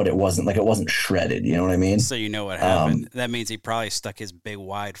of it, but it wasn't shredded. You know what I mean? So what happened? That means he probably stuck his big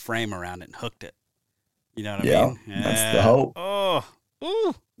wide frame around it and hooked it. You know what I mean? Yeah, that's the hope. Oh,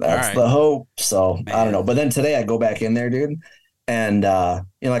 ooh. That's the hope. So man. I don't know. But then today I go back in there, dude. And,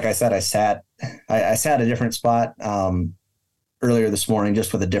 like I said, I sat a different spot earlier this morning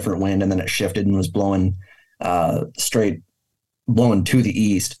just with a different wind, and then it shifted and was blowing blowing to the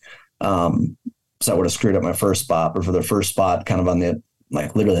east. So I would have screwed up my first spot, but for the first spot, kind of on the,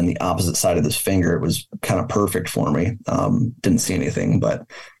 like literally on the opposite side of this finger, it was kind of perfect for me. Didn't see anything, but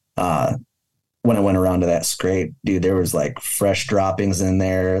when I went around to that scrape, dude, there was like fresh droppings in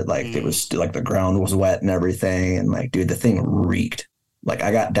there. Like it was like the ground was wet and everything. And like, dude, the thing reeked. Like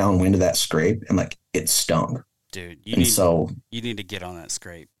I got downwind of that scrape and like it stung. Dude, you need to get on that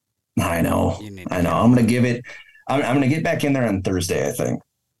scrape. I know. I'm going to give it, I'm going to get back in there on Thursday, I think.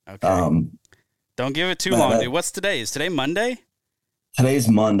 Okay. Don't give it too long, dude. What's today? Is today Monday? Today's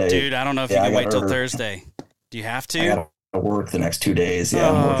Monday. Dude, I don't know if you can wait till Thursday. Do you have to? I got to work the next 2 days. Yeah,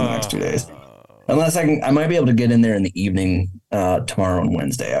 I'm working the next 2 days. Unless I might be able to get in there in the evening tomorrow and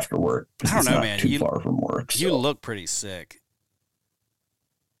Wednesday after work. I don't know, man. Too far from work. You look pretty sick.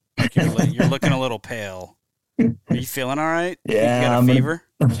 Like you're looking a little pale. Are you feeling all right? Yeah. You got a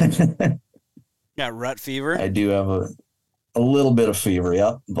fever? Got rut fever? I do have a little bit of fever,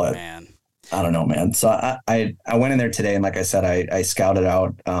 yep. But man, I don't know, man. So I went in there today, and like I said, I scouted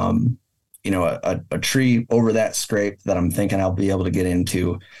out a tree over that scrape that I'm thinking I'll be able to get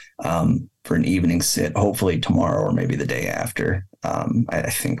into for an evening sit, hopefully tomorrow or maybe the day after. I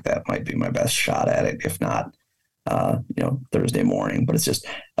think that might be my best shot at it, if not Thursday morning. But it's just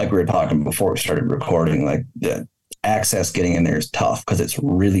like we were talking before we started recording, like the access getting in there is tough because it's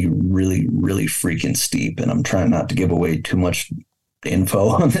really, really, really freaking steep, and I'm trying not to give away too much info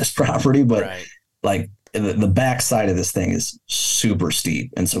on this property, but right. Like the back side of this thing is super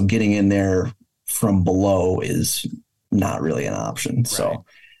steep, and so getting in there from below is not really an option. Right. So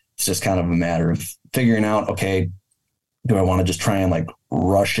it's just kind of a matter of figuring out, okay, do I want to just try and like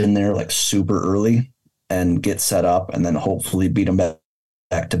rush in there like super early and get set up and then hopefully beat them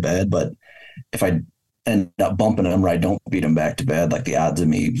back to bed? But if I end up bumping them or I don't beat them back to bed, like the odds of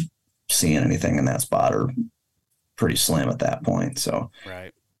me seeing anything in that spot are pretty slim at that point. So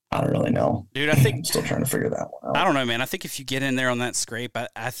right. I don't really know, dude. I think I'm still trying to figure that one out. I don't know, man. I think if you get in there on that scrape,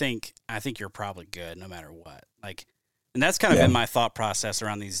 I think you're probably good no matter what. Like, and that's kind of been my thought process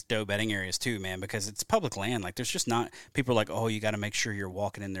around these doe bedding areas too, man, because it's public land. Like, there's just not, people are like, oh, you got to make sure you're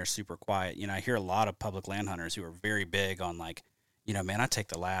walking in there super quiet. I hear a lot of public land hunters who are very big on like, man, I take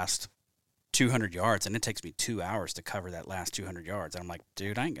the last 200 yards and it takes me 2 hours to cover that last 200 yards. And I'm like,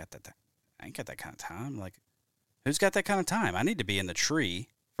 dude, I ain't got that kind of time. Like, who's got that kind of time? I need to be in the tree,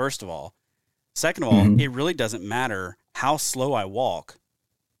 first of all. Second of all, it really doesn't matter how slow I walk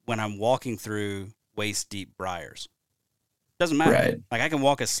when I'm walking through waist deep briars. Doesn't matter. Right. Like I can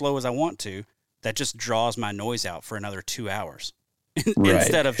walk as slow as I want to. That just draws my noise out for another 2 hours. Right.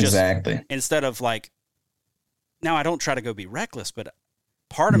 Instead of like, now I don't try to go be reckless, but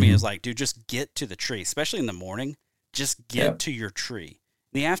part of me is like, dude, just get to the tree, especially in the morning. Just get to your tree.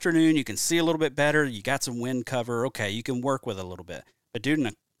 In the afternoon, you can see a little bit better. You got some wind cover. Okay, you can work with it a little bit. But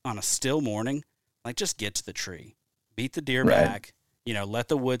dude, on a still morning, like just get to the tree, beat the deer back, let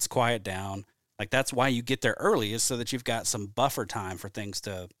the woods quiet down. Like that's why you get there early, is so that you've got some buffer time for things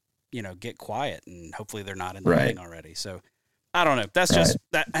to, get quiet, and hopefully they're not in the bedding already. So I don't know. That's just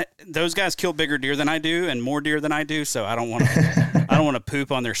that those guys kill bigger deer than I do and more deer than I do. So I don't want to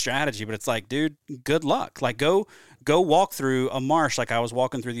poop on their strategy, but it's like, dude, good luck. Like go walk through a marsh like I was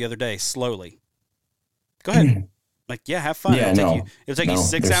walking through the other day slowly. Go ahead. Like, yeah, have fun. Yeah, it'll take you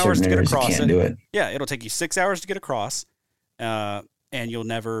 6 hours to get across it. Do it. Yeah, it'll take you 6 hours to get across. And you'll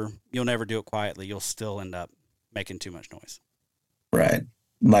never do it quietly. You'll still end up making too much noise. Right.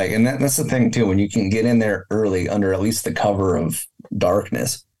 Mike, and that's the thing too, when you can get in there early under at least the cover of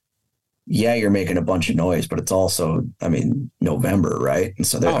darkness, you're making a bunch of noise, but it's also, November, right? And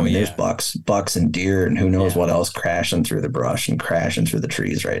so there's bucks and deer and who knows what else crashing through the brush and crashing through the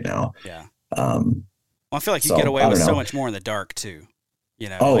trees right now. Yeah. Well, I feel like you get away with so much more in the dark too. You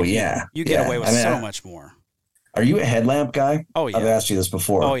get away with so much more. Are you a headlamp guy? Oh yeah. I've asked you this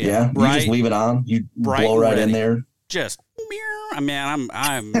before. Oh yeah. You just leave it on. You blow right in there. Just I'm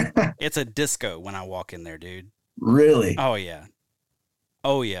it's a disco when I walk in there, dude. Really? Oh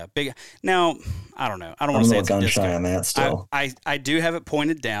yeah. Big. Now, I don't know. I don't want to say it's a disco. Shy on that still. I do have it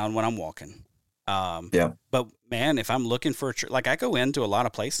pointed down when I'm walking. But man, if I'm looking for a tree, like I go into a lot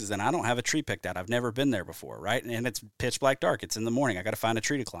of places and I don't have a tree picked out. I've never been there before, right? And it's pitch black dark. It's in the morning. I got to find a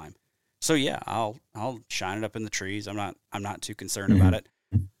tree to climb. So yeah, I'll shine it up in the trees. I'm not too concerned about it.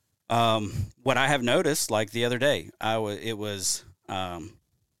 What I have noticed, like the other day, it was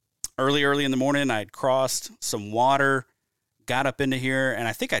early in the morning. I'd crossed some water, got up into here, and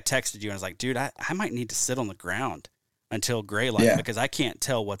I think I texted you and I was like, dude, I might need to sit on the ground until gray light because I can't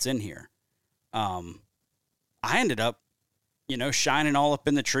tell what's in here. I ended up, shining all up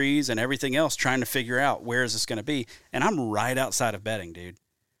in the trees and everything else, trying to figure out where is this going to be. And I'm right outside of bedding, dude.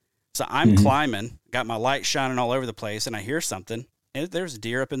 So I'm climbing, got my light shining all over the place, and I hear something. There's a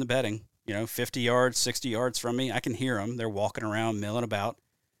deer up in the bedding, 50 yards, 60 yards from me. I can hear them. They're walking around, milling about.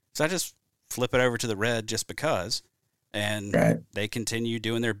 So I just flip it over to the red just because. And they continue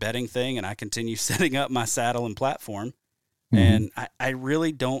doing their bedding thing, and I continue setting up my saddle and platform. And I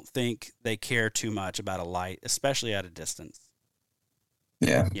really don't think they care too much about a light, especially at a distance.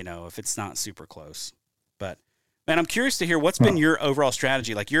 Yeah. If it's not super close. But, man, I'm curious to hear what's been your overall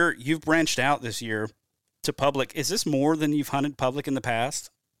strategy. Like you've branched out this year to public. Is this more than you've hunted public in the past?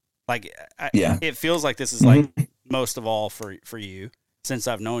 Like, it feels like this is like most of all for you since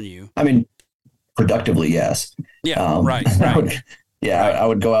I've known you. Productively, yes. Yeah, right. I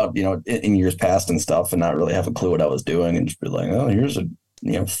would go out, in years past and stuff and not really have a clue what I was doing and just be like, oh, here's a,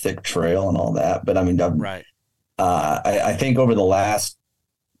 thick trail and all that. But I think over the last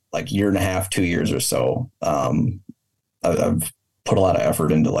year and a half, 2 years or so, I've put a lot of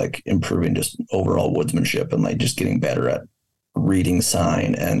effort into improving just overall woodsmanship and just getting better at reading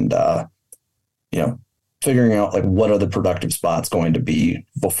sign and, figuring out what are the productive spots going to be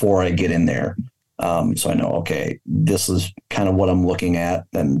before I get in there. So I know, okay, this is kind of what I'm looking at.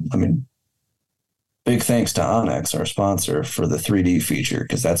 And big thanks to onX, our sponsor, for the 3D feature,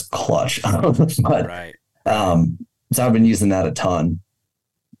 because that's clutch. But, so I've been using that a ton,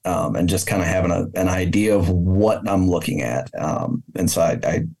 and just kind of having an idea of what I'm looking at. And so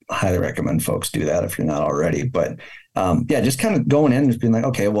I highly recommend folks do that if you're not already. But just kind of going in and just being like,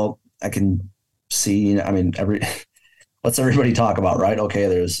 okay, well, I can see, what's everybody talk about, right? Okay,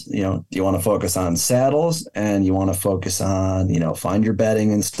 there's, you want to focus on saddles and you want to focus on, find your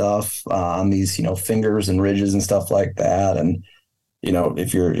bedding and stuff on these, fingers and ridges and stuff like that. And,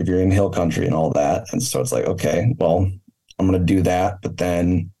 if you're in hill country and all that. And so it's like, okay, well, I'm going to do that, but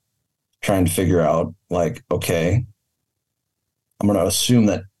then trying to figure out okay, I'm going to assume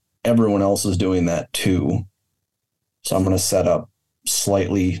that everyone else is doing that too. So I'm going to set up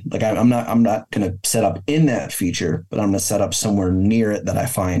slightly I'm not going to set up in that feature, but I'm going to set up somewhere near it that I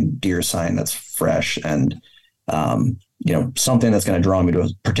find deer sign that's fresh and something that's going to draw me to a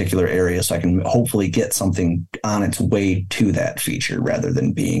particular area, so I can hopefully get something on its way to that feature rather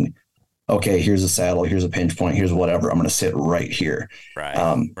than being, okay, here's a saddle, here's a pinch point, here's whatever, I'm going to sit right here.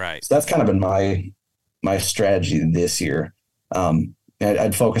 Right. So that's kind of been my strategy this year.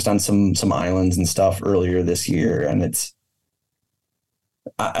 I'd focused on some islands and stuff earlier this year, and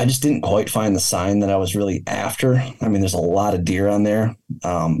I just didn't quite find the sign that I was really after. I mean, there's a lot of deer on there.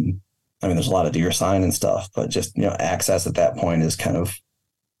 I mean, there's a lot of deer sign and stuff, but just, access at that point is kind of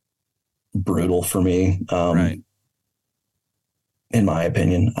brutal for me. Right. In my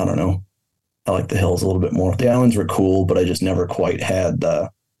opinion, I don't know. I like the hills a little bit more. The islands were cool, but I just never quite had the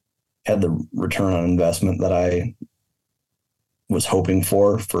return on investment that I was hoping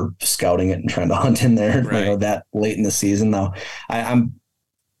for scouting it and trying to hunt in there, Right. that late in the season. Now, I'm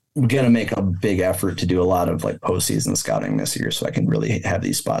going to make a big effort to do a lot of like postseason scouting this year, so I can really have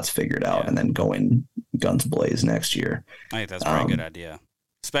these spots figured out and then go in guns blaze next year. I think that's a very good idea,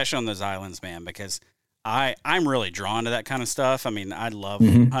 especially on those islands, man, because I'm really drawn to that kind of stuff. I mean, I love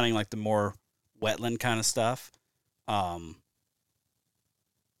hunting like the more wetland kind of stuff.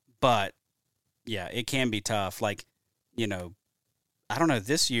 But yeah, it can be tough. Like, I don't know,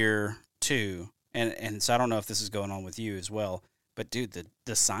 this year too, and so I don't know if this is going on with you as well, but dude,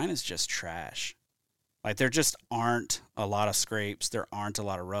 the sign is just trash. Like, there just aren't a lot of scrapes. There aren't a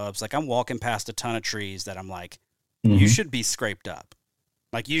lot of rubs. Like, I'm walking past a ton of trees that I'm like, you should be scraped up.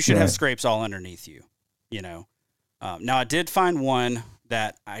 Like, you should have scrapes all underneath you, Now, I did find one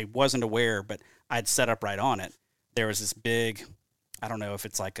that I wasn't aware, but I'd set up right on it. There was this big, I don't know if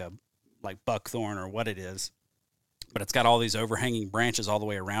it's like buckthorn or what it is, but it's got all these overhanging branches all the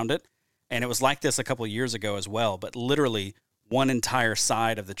way around it. And it was like this a couple of years ago as well, but literally one entire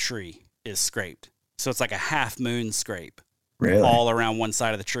side of the tree is scraped. So it's like a half moon scrape, really, all around one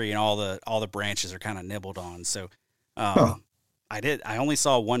side of the tree, and all the branches are kind of nibbled on. So I only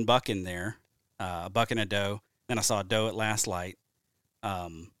saw one buck in there, a buck and a doe. Then I saw a doe at last light.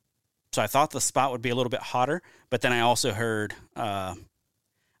 So I thought the spot would be a little bit hotter, but then I also heard, I'm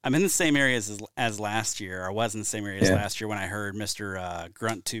in the same area as last year. I was in the same area as last year when I heard Mr.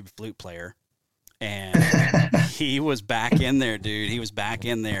 Grunt Tube Flute Player. And he was back in there, dude. He was back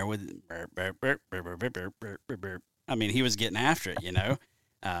in there with, I mean, he was getting after it,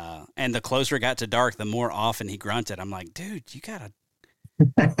 and the closer it got to dark, the more often he grunted. I'm like, dude, you gotta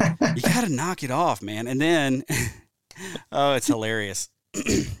knock it off, man. And then, oh, it's hilarious.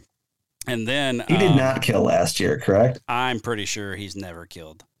 And then he did not kill last year, correct? I'm pretty sure he's never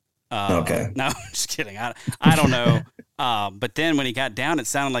killed. Okay. No, I'm just kidding. I don't know. But then when he got down, it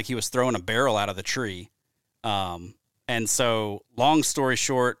sounded like he was throwing a barrel out of the tree. And so, long story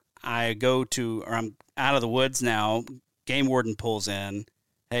short, I'm out of the woods now. Game warden pulls in.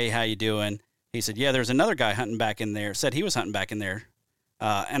 Hey, how you doing? He said, yeah, there's another guy hunting back in there. Said he was hunting back in there.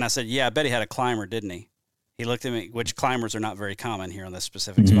 And I said, yeah, I bet he had a climber, didn't he? He looked at me, which climbers are not very common here on this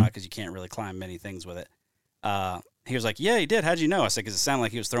specific spot because you can't really climb many things with it. He was like, yeah, he did. How'd you know? I said, because it sounded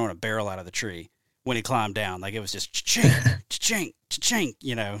like he was throwing a barrel out of the tree when he climbed down. Like, it was just cha-chink, cha-chink,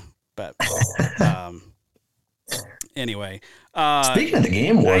 cha-chink, But anyway. Speaking of the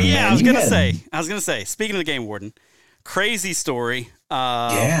game warden, yeah, man, I was going to say, speaking of the game warden, crazy story.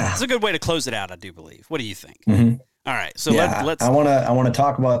 It's a good way to close it out, I do believe. What do you think? Mm-hmm. All right, so let's. I want to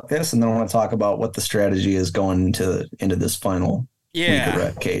talk about this, and then I want to talk about what the strategy is going into this final week of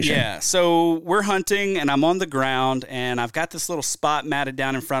revocation. Yeah. So we're hunting, and I'm on the ground, and I've got this little spot matted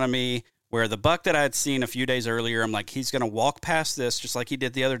down in front of me where the buck that I had seen a few days earlier, I'm like, he's going to walk past this just like he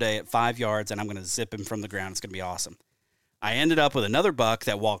did the other day at 5 yards, and I'm going to zip him from the ground. It's going to be awesome. I ended up with another buck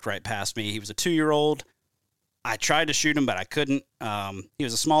that walked right past me. He was a 2-year-old. I tried to shoot him, but I couldn't. He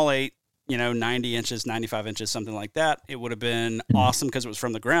was a small 8. 90 inches, 95 inches, something like that. It would have been awesome because it was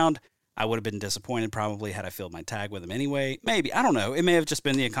from the ground. I would have been disappointed probably had I filled my tag with him anyway. Maybe. I don't know. It may have just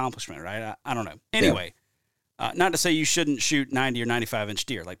been the accomplishment, right? I don't know. Anyway, not to say you shouldn't shoot 90 or 95-inch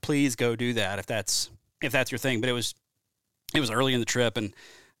deer. Like, please go do that if that's your thing. But it was early in the trip, and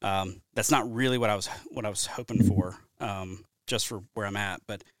that's not really what I was hoping for, just for where I'm at.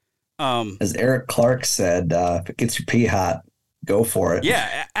 But as Eric Clark said, if it gets your pee hot, go for it.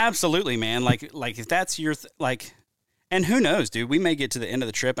 Yeah, absolutely, man. Like if that's your and who knows, dude? We may get to the end of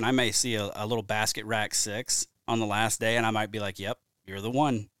the trip, and I may see a little basket rack 6 on the last day, and I might be like, "Yep, you're the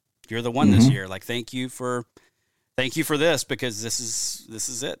one. You're the one this year." Like, thank you for this, because this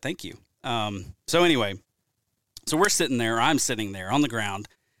is it. Thank you. So anyway, so we're sitting there. I'm sitting there on the ground,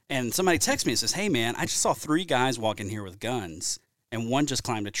 and somebody texts me and says, "Hey, man, I just saw 3 guys walk in here with guns, and one just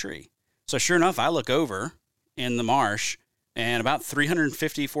climbed a tree." So sure enough, I look over in the marsh. And about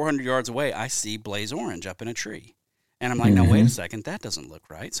 350, 400 yards away, I see Blaze Orange up in a tree. And I'm like, now, wait a second, that doesn't look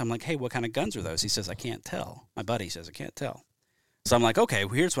right. So I'm like, hey, what kind of guns are those? He says, I can't tell. My buddy says, I can't tell. So I'm like, okay,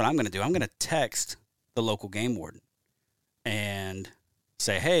 well, here's what I'm going to do. I'm going to text the local game warden and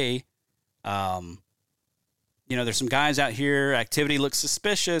say, hey, there's some guys out here. Activity looks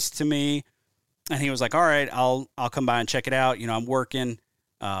suspicious to me. And he was like, all right, I'll come by and check it out. I'm working.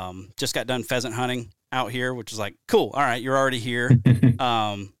 Just got done pheasant hunting out here, which is like, cool. All right, you're already here.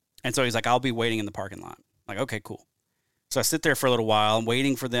 And so he's like, I'll be waiting in the parking lot. I'm like, okay, cool. So I sit there for a little while. I'm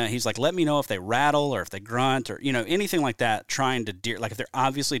waiting for them. He's like, let me know if they rattle or if they grunt or, anything like that, trying to deer. Like if they're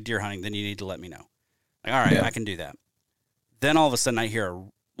obviously deer hunting, then you need to let me know. Like, all right, I can do that. Then all of a sudden I hear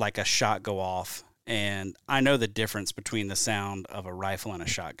a shot go off, and I know the difference between the sound of a rifle and a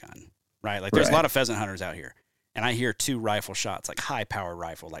shotgun, right? Like there's a lot of pheasant hunters out here, and I hear 2 rifle shots, like high power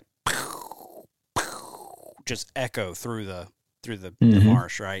rifle, like just echo through the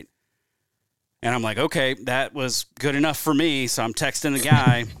marsh, right? And I'm like, okay, that was good enough for me. So I'm texting the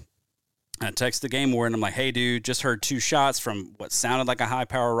guy. I text the game warden. I'm like, hey, dude, just heard 2 shots from what sounded like a high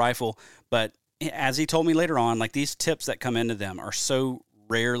power rifle. But as he told me later on, like these tips that come into them are so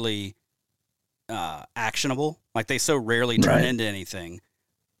rarely actionable. Like they so rarely turn into anything.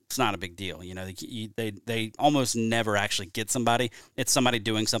 It's not a big deal. They almost never actually get somebody. It's somebody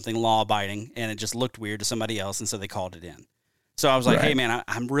doing something law abiding, and it just looked weird to somebody else. And so they called it in. So I was like, hey man,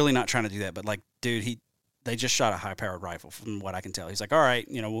 I'm really not trying to do that. But like, dude, they just shot a high powered rifle from what I can tell. He's like, all right,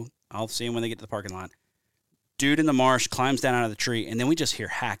 I'll see him when they get to the parking lot. Dude in the marsh climbs down out of the tree, and then we just hear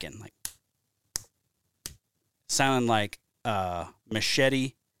hacking, like sounding like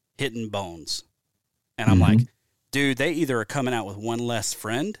machete hitting bones. And I'm like, dude, they either are coming out with one less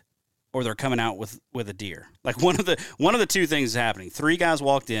friend or they're coming out with a deer. Like one of the 2 things is happening. 3 guys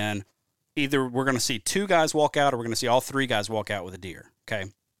walked in. Either we're going to see 2 guys walk out or we're going to see all 3 guys walk out with a deer.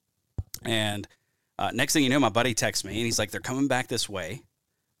 Okay. And next thing you know, my buddy texts me and he's like, they're coming back this way.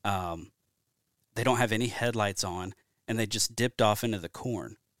 They don't have any headlights on, and they just dipped off into the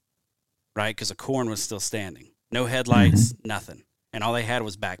corn, right? Because the corn was still standing. No headlights, nothing. And all they had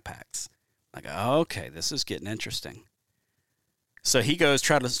was backpacks. Like, okay, this is getting interesting. So he goes,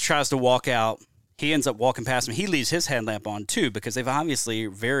 tries to walk out. He ends up walking past me. He leaves his headlamp on too, because they've obviously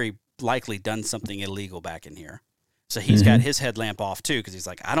very likely done something illegal back in here. So he's got his headlamp off too, because he's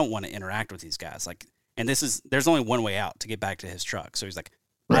like, I don't want to interact with these guys. Like, and there's only one way out to get back to his truck. So he's like,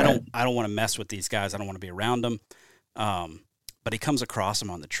 I don't want to mess with these guys. I don't want to be around them. But he comes across them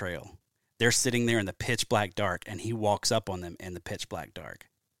on the trail. They're sitting there in the pitch black dark, and he walks up on them in the pitch black dark.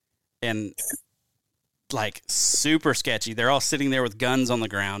 And like super sketchy. They're all sitting there with guns on the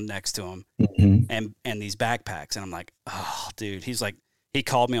ground next to them and these backpacks. And I'm like, oh, dude. He's like, he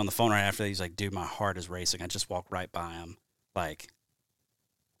called me on the phone right after that. He's like, dude, my heart is racing. I just walked right by him. Like,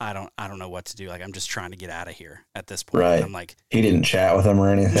 I don't know what to do. Like, I'm just trying to get out of here at this point. Right. And I'm like, he didn't chat with him or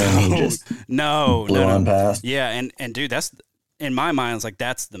anything. He just blew on past. Yeah. And dude, that's in my mind. It's like,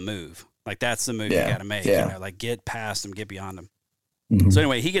 that's the move. Like, that's the move you got to make. Yeah. Like get past them, get beyond them. So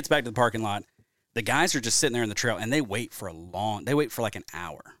anyway, he gets back to the parking lot. The guys are just sitting there in the trail, and they wait for like an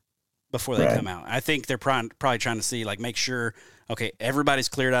hour before they come out. I think they're probably trying to see, like, make sure, okay, everybody's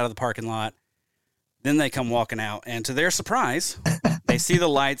cleared out of the parking lot. Then they come walking out, and to their surprise, they see the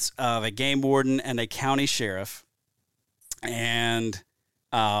lights of a game warden and a county sheriff, and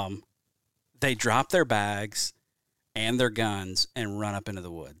they drop their bags and their guns and run up into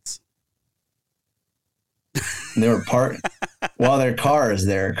the woods. They were while their car is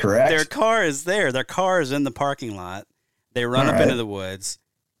there, correct? Their car is there. Their car is in the parking lot. They run up into the woods.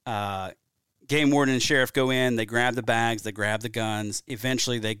 Game warden and sheriff go in. They grab the bags. They grab the guns.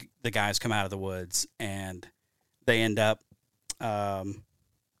 Eventually, the guys come out of the woods, and they end up, I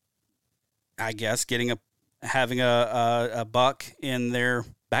guess, having a buck in their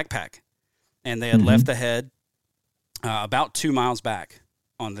backpack, and they had left the head about 2 miles back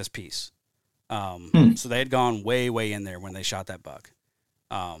on this piece. So they had gone way, way in there when they shot that buck.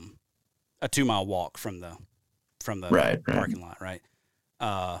 A 2 mile walk from the parking lot, right?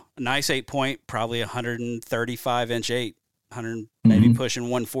 Nice 8-point, probably 135 inch 8, maybe pushing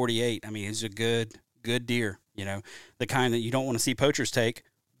 148. I mean, he's a good deer, the kind that you don't want to see poachers take.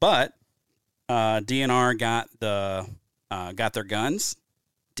 But DNR got their guns,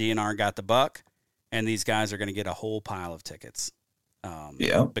 DNR got the buck, and these guys are going to get a whole pile of tickets.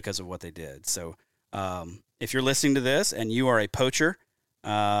 Because of what they did. So if you're listening to this and you are a poacher,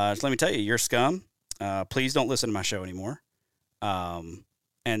 just let me tell you, you're scum. Please don't listen to my show anymore.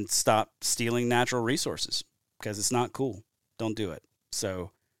 And stop stealing natural resources, because it's not cool. Don't do it.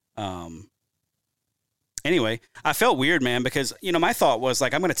 So anyway, I felt weird, man, because, my thought was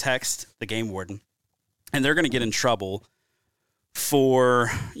like, I'm going to text the game warden and they're going to get in trouble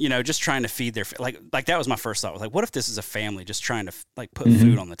for, just trying to feed their, like that was my first thought. Was like, what if this is a family just trying to like put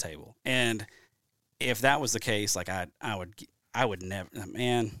food on the table? And if that was the case, like I would never,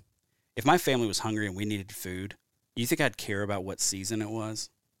 man, if my family was hungry and we needed food, You think I'd care about what season it was?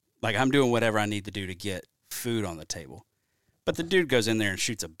 Like, I'm doing whatever I need to do to get food on the table. But the dude goes in there and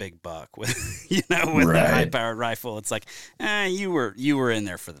shoots a big buck with, with Right. a high-powered rifle. It's like, you were in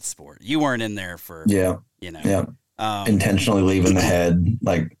there for the sport. You weren't in there for, Yeah. Intentionally leaving the head.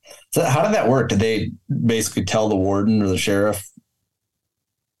 Like, so how did that work? Did they basically tell the warden or the sheriff,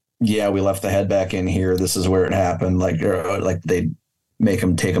 yeah, we left the head back in here, this is where it happened? Like, or like they make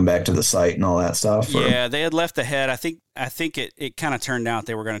them take them back to the site and all that stuff? Or? Yeah, they had left the head. I think it kind of turned out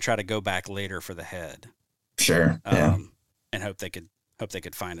they were going to try to go back later for the head. Sure. Yeah. And hope they could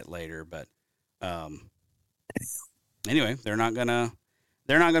find it later. But anyway, they're not gonna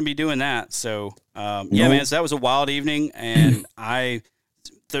be doing that. So man. So that was a wild evening, and I'll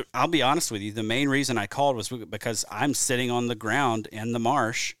be honest with you. The main reason I called was because I'm sitting on the ground in the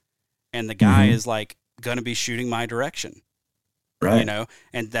marsh, and the guy is like going to be shooting my direction. Right.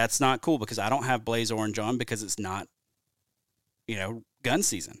 And that's not cool because I don't have Blaze Orange on because it's not, gun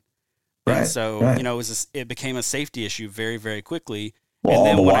season. Right. And so, it became a safety issue very, very quickly. Well, and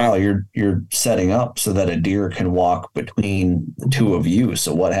then all the while you're setting up so that a deer can walk between the two of you.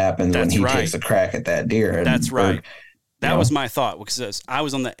 So what happens when he takes a crack at that deer? That's right. That was my thought, because I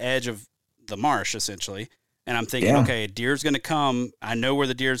was on the edge of the marsh essentially. And I'm thinking, okay, a deer's going to come. I know where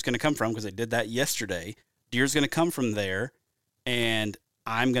the deer's going to come from because I did that yesterday. Deer's going to come from there, and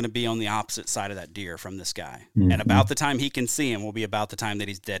I'm going to be on the opposite side of that deer from this guy. Mm-hmm. And about the time he can see him will be about the time that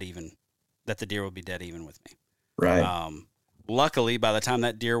he's dead even, that the deer will be dead even with me. Right. Luckily, by the time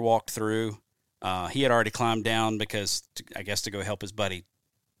that deer walked through, he had already climbed down because, I guess, to go help his buddy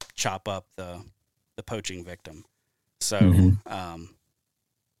chop up the poaching victim. So,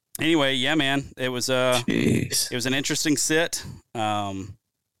 anyway, yeah, man, it was an interesting sit,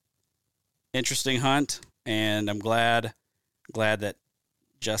 interesting hunt, and I'm glad that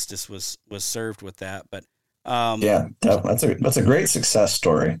justice was served with that. But that's a great success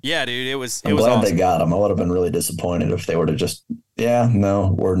story. Yeah, dude, I'm glad awesome. They got him. I would have been really disappointed if they would have just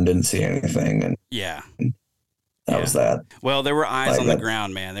Warden didn't see anything, and that was that. Well, there were eyes on the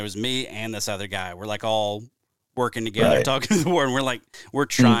ground, man. There was me and this other guy. We're like all working together, talking to the warden. We're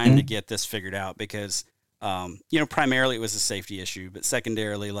trying to get this figured out because primarily it was a safety issue, but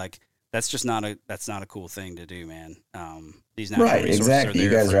secondarily, like, that's not a cool thing to do, man. These natural resources are there. You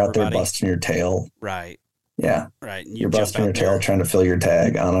guys are out there everybody. Busting your tail. Right. Yeah. Right. And you're busting your tail trying to fill your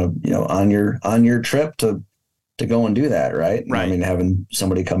tag on your trip to go and do that, right? Right. I mean, having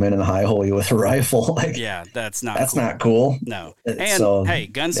somebody come in and high hole you with a rifle, that's not cool. No. And hey,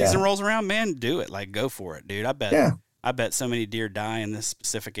 gun season rolls around, man, do it. Like, go for it, dude. I bet so many deer die in this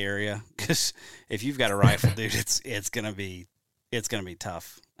specific area because if you've got a rifle, dude, it's gonna be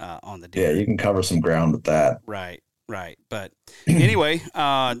tough on the deer. Yeah, you can cover some ground with that. Right. But anyway,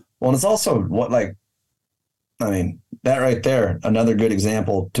 well, and it's also that right there, another good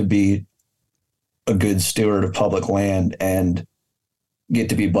example to be a good steward of public land and get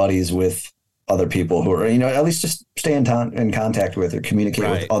to be buddies with other people who are, at least just stay in contact with or communicate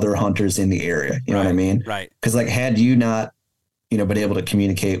with other hunters in the area. You know what I mean? Right. Because had you not, been able to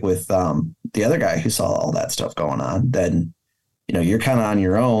communicate with the other guy who saw all that stuff going on, then, you're kind of on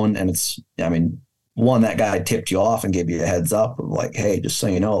your own. And it's, one, that guy tipped you off and gave you a heads up of like, hey, just so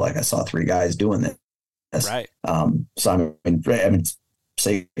you know, I saw 3 guys doing this. Right. So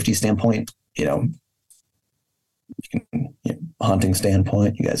safety standpoint, hunting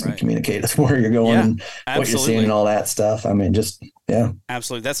standpoint, you guys can communicate where you're going and what you're seeing and all that stuff.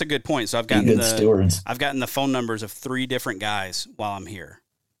 Absolutely. That's a good point. So I've gotten stewards. I've gotten the phone numbers of 3 different guys while I'm here.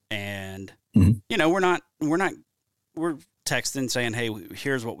 And, we're texting saying, hey,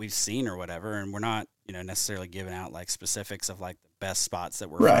 here's what we've seen or whatever. And we're not, necessarily giving out like specifics of like the best spots that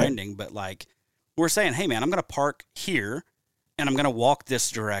we're finding, but like we're saying, hey man, I'm going to park here and I'm going to walk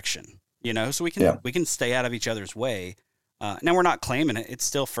this direction, so we can stay out of each other's way. Now we're not claiming it. It's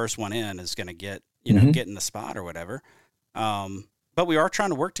still first one in is going to get, get in the spot or whatever. But we are trying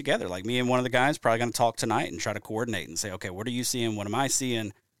to work together. Like me and one of the guys probably going to talk tonight and try to coordinate and say, okay, what are you seeing? What am I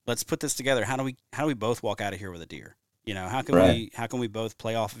seeing? Let's put this together. How do we both walk out of here with a deer? How can we both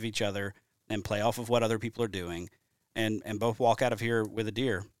play off of each other and play off of what other people are doing and both walk out of here with a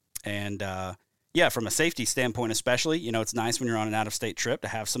deer? And, from a safety standpoint, especially, it's nice when you're on an out-of-state trip to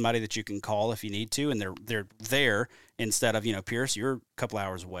have somebody that you can call if you need to, and they're there instead of, Pierce, you're a couple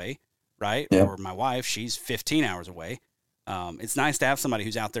hours away, right? Yep. Or my wife, she's 15 hours away. It's nice to have somebody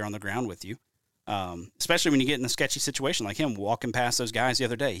who's out there on the ground with you, especially when you get in a sketchy situation like him walking past those guys the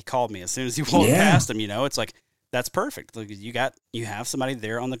other day. He called me as soon as he walked past them. It's like that's perfect. Like you have somebody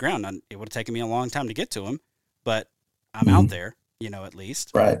there on the ground. It would have taken me a long time to get to him, but I'm out there, at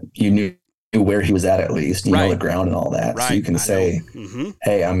least. Right. You knew where he was at least. You know the ground and all that. Right. So you can say,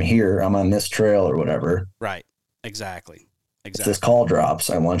 hey, I'm here. I'm on this trail or whatever. Right. Exactly. If this call drops,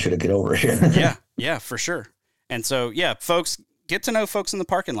 I want you to get over here. Yeah. Yeah, for sure. And so, yeah, folks, get to know folks in the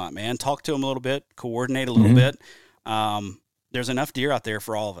parking lot, man. Talk to them a little bit, coordinate a little bit. There's enough deer out there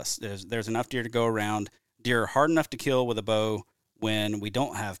for all of us. There's enough deer to go around. Deer are hard enough to kill with a bow when we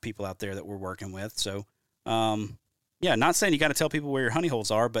don't have people out there that we're working with. So, yeah, not saying you got to tell people where your honey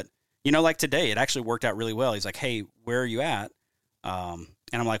holes are, but, you know, like today, it actually worked out really well. He's like, hey, where are you at? And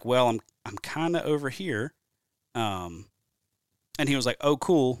I'm like, well, I'm kind of over here. And he was like, oh,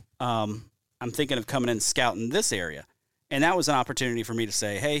 cool. I'm thinking of coming in and scouting this area. And that was an opportunity for me to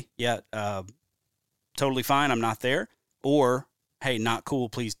say, hey, yeah, totally fine. I'm not there. Or, hey, not cool.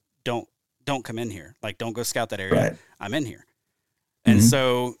 Please don't come in here. Like, don't go scout that area. Right. I'm in here. And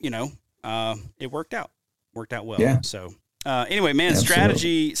so, you know, it worked out well. Yeah. So, anyway, man,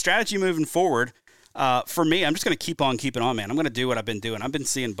 strategy moving forward. For me, I'm just going to keep on keeping on, man. I'm going to do what I've been doing. I've been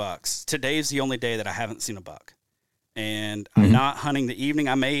seeing bucks. Today's the only day that I haven't seen a buck. And I'm not hunting the evening.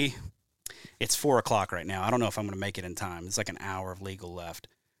 It's 4:00 right now. I don't know if I'm going to make it in time. It's like an hour of legal left.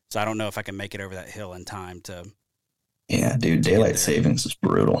 So I don't know if I can make it over that hill in time to. Yeah, dude, daylight savings is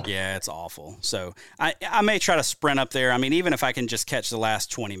brutal. Yeah, it's awful. So I may try to sprint up there. I mean, even if I can just catch the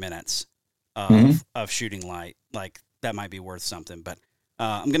last 20 minutes of shooting light, like that might be worth something. But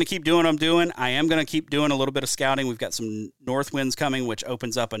I'm going to keep doing what I'm doing. I am going to keep doing a little bit of scouting. We've got some north winds coming, which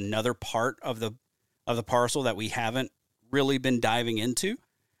opens up another part of the parcel that we haven't really been diving into.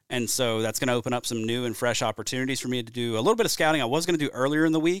 And so that's going to open up some new and fresh opportunities for me to do a little bit of scouting I was going to do earlier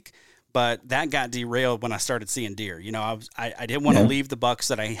in the week, but that got derailed when I started seeing deer. You know, I didn't want to leave the bucks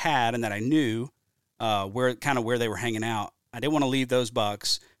that I had and that I knew where they were hanging out. I didn't want to leave those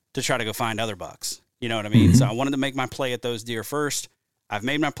bucks to try to go find other bucks. You know what I mean? So I wanted to make my play at those deer first. I've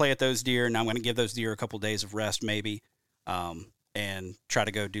made my play at those deer. Now I'm going to give those deer a couple days of rest maybe and try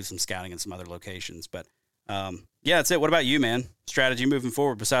to go do some scouting in some other locations. But yeah, that's it. What about you, man? Strategy moving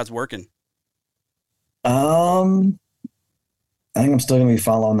forward besides working? I think I'm still going to be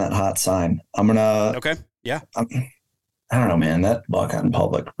following that hot sign. I'm going to. Okay. Yeah. I don't know, man. That buck on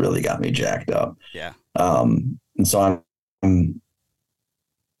public really got me jacked up. Yeah. And so I'm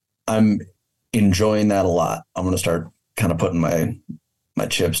enjoying that a lot. I'm going to start kind of putting my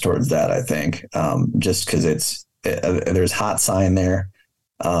chips towards that, I think, just because there's hot sign there.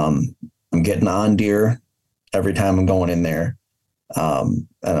 I'm getting on deer every time I'm going in there. And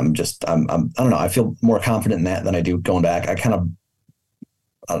I don't know. I feel more confident in that than I do going back. I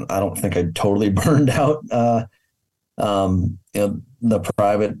don't think I totally burned out, the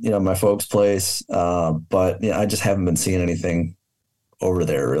private, my folks' place. But I just haven't been seeing anything over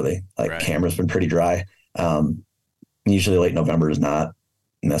there really. Like camera's been pretty dry. Usually late November is not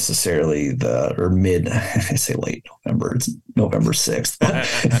necessarily mid. I say late November. It's November 6th.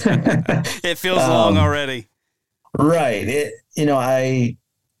 It feels long already. Right.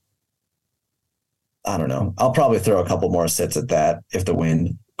 I don't know. I'll probably throw a couple more sits at that if the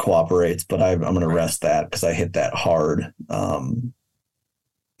wind cooperates, but I'm going to rest that because I hit that hard.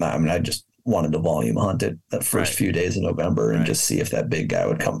 I just wanted to volume hunt it the first few days of November and just see if that big guy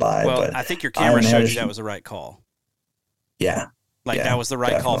would come by. Well, but I think your camera showed you that was the right call. Yeah. That was the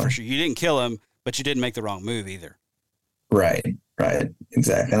right call for sure. You didn't kill him, but you didn't make the wrong move either. Right.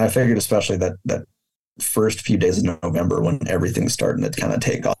 Exactly. And I figured especially that first few days of November when everything's starting to kind of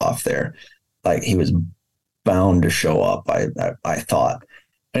take off there, like he was bound to show up, I thought.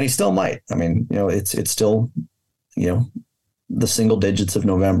 And he still might. I mean, it's still, the single digits of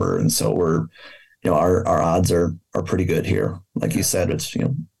November. And so we're, our odds are pretty good here. Like you said, it's,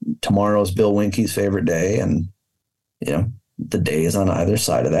 tomorrow's Bill Winke's favorite day. And, the days on either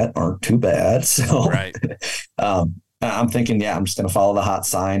side of that aren't too bad. So I'm thinking, I'm just going to follow the hot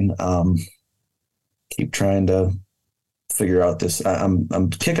sign. Keep trying to figure out this. I'm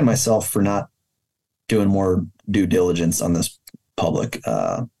kicking myself for not doing more due diligence on this public,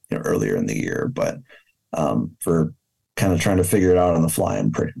 earlier in the year, but for kind of trying to figure it out on the fly,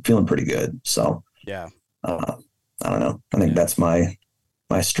 I'm feeling pretty good. So yeah, I don't know. I think that's my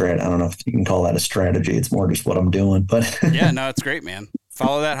strat. I don't know if you can call that a strategy. It's more just what I'm doing, but yeah, no, it's great, man.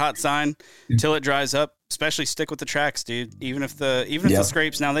 Follow that hot sign till it dries up. Especially stick with the tracks, dude. Even if the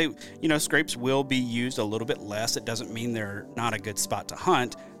scrapes now scrapes will be used a little bit less. It doesn't mean they're not a good spot to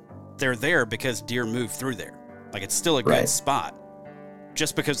hunt. They're there because deer move through there. Like it's still a good spot.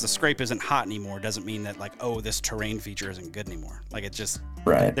 Just because the scrape isn't hot anymore doesn't mean that this terrain feature isn't good anymore. Like it just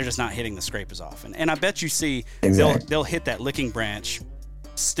they're just not hitting the scrape as often. And I bet you see they'll hit that licking branch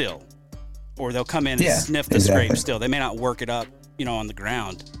still, or they'll come in and sniff the scrape still. They may not work it up, on the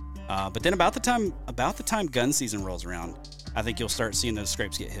ground. But then about the time gun season rolls around, I think you'll start seeing those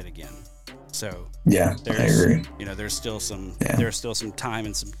scrapes get hit again. So yeah, I agree. There's still some time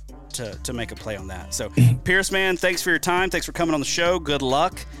and some to make a play on that. So Pierce, man, thanks for your time. Thanks for coming on the show. Good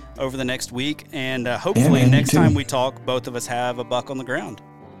luck over the next week, and hopefully next time we talk, both of us have a buck on the ground.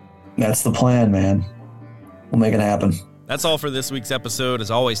 That's the plan, man. We'll make it happen. That's all for this week's episode.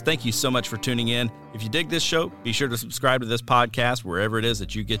 As always, thank you so much for tuning in. If you dig this show, be sure to subscribe to this podcast wherever it is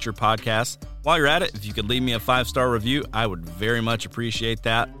that you get your podcasts. While you're at it, if you could leave me a 5-star review, I would very much appreciate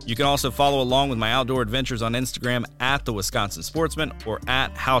that. You can also follow along with my outdoor adventures on Instagram at The Wisconsin Sportsman or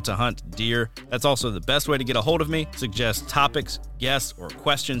at How to Hunt Deer. That's also the best way to get a hold of me. Suggest topics, guests, or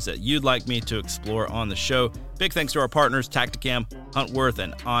questions that you'd like me to explore on the show. Big thanks to our partners, Tactacam, Huntworth,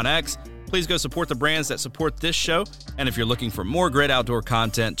 and OnX. Please go support the brands that support this show. And if you're looking for more great outdoor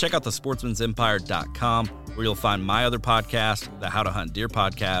content, check out thesportsmansempire.com, where you'll find my other podcast, the How to Hunt Deer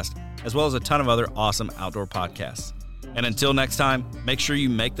podcast, as well as a ton of other awesome outdoor podcasts. And until next time, make sure you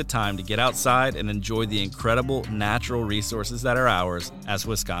make the time to get outside and enjoy the incredible natural resources that are ours as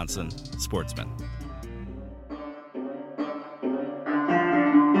Wisconsin sportsmen.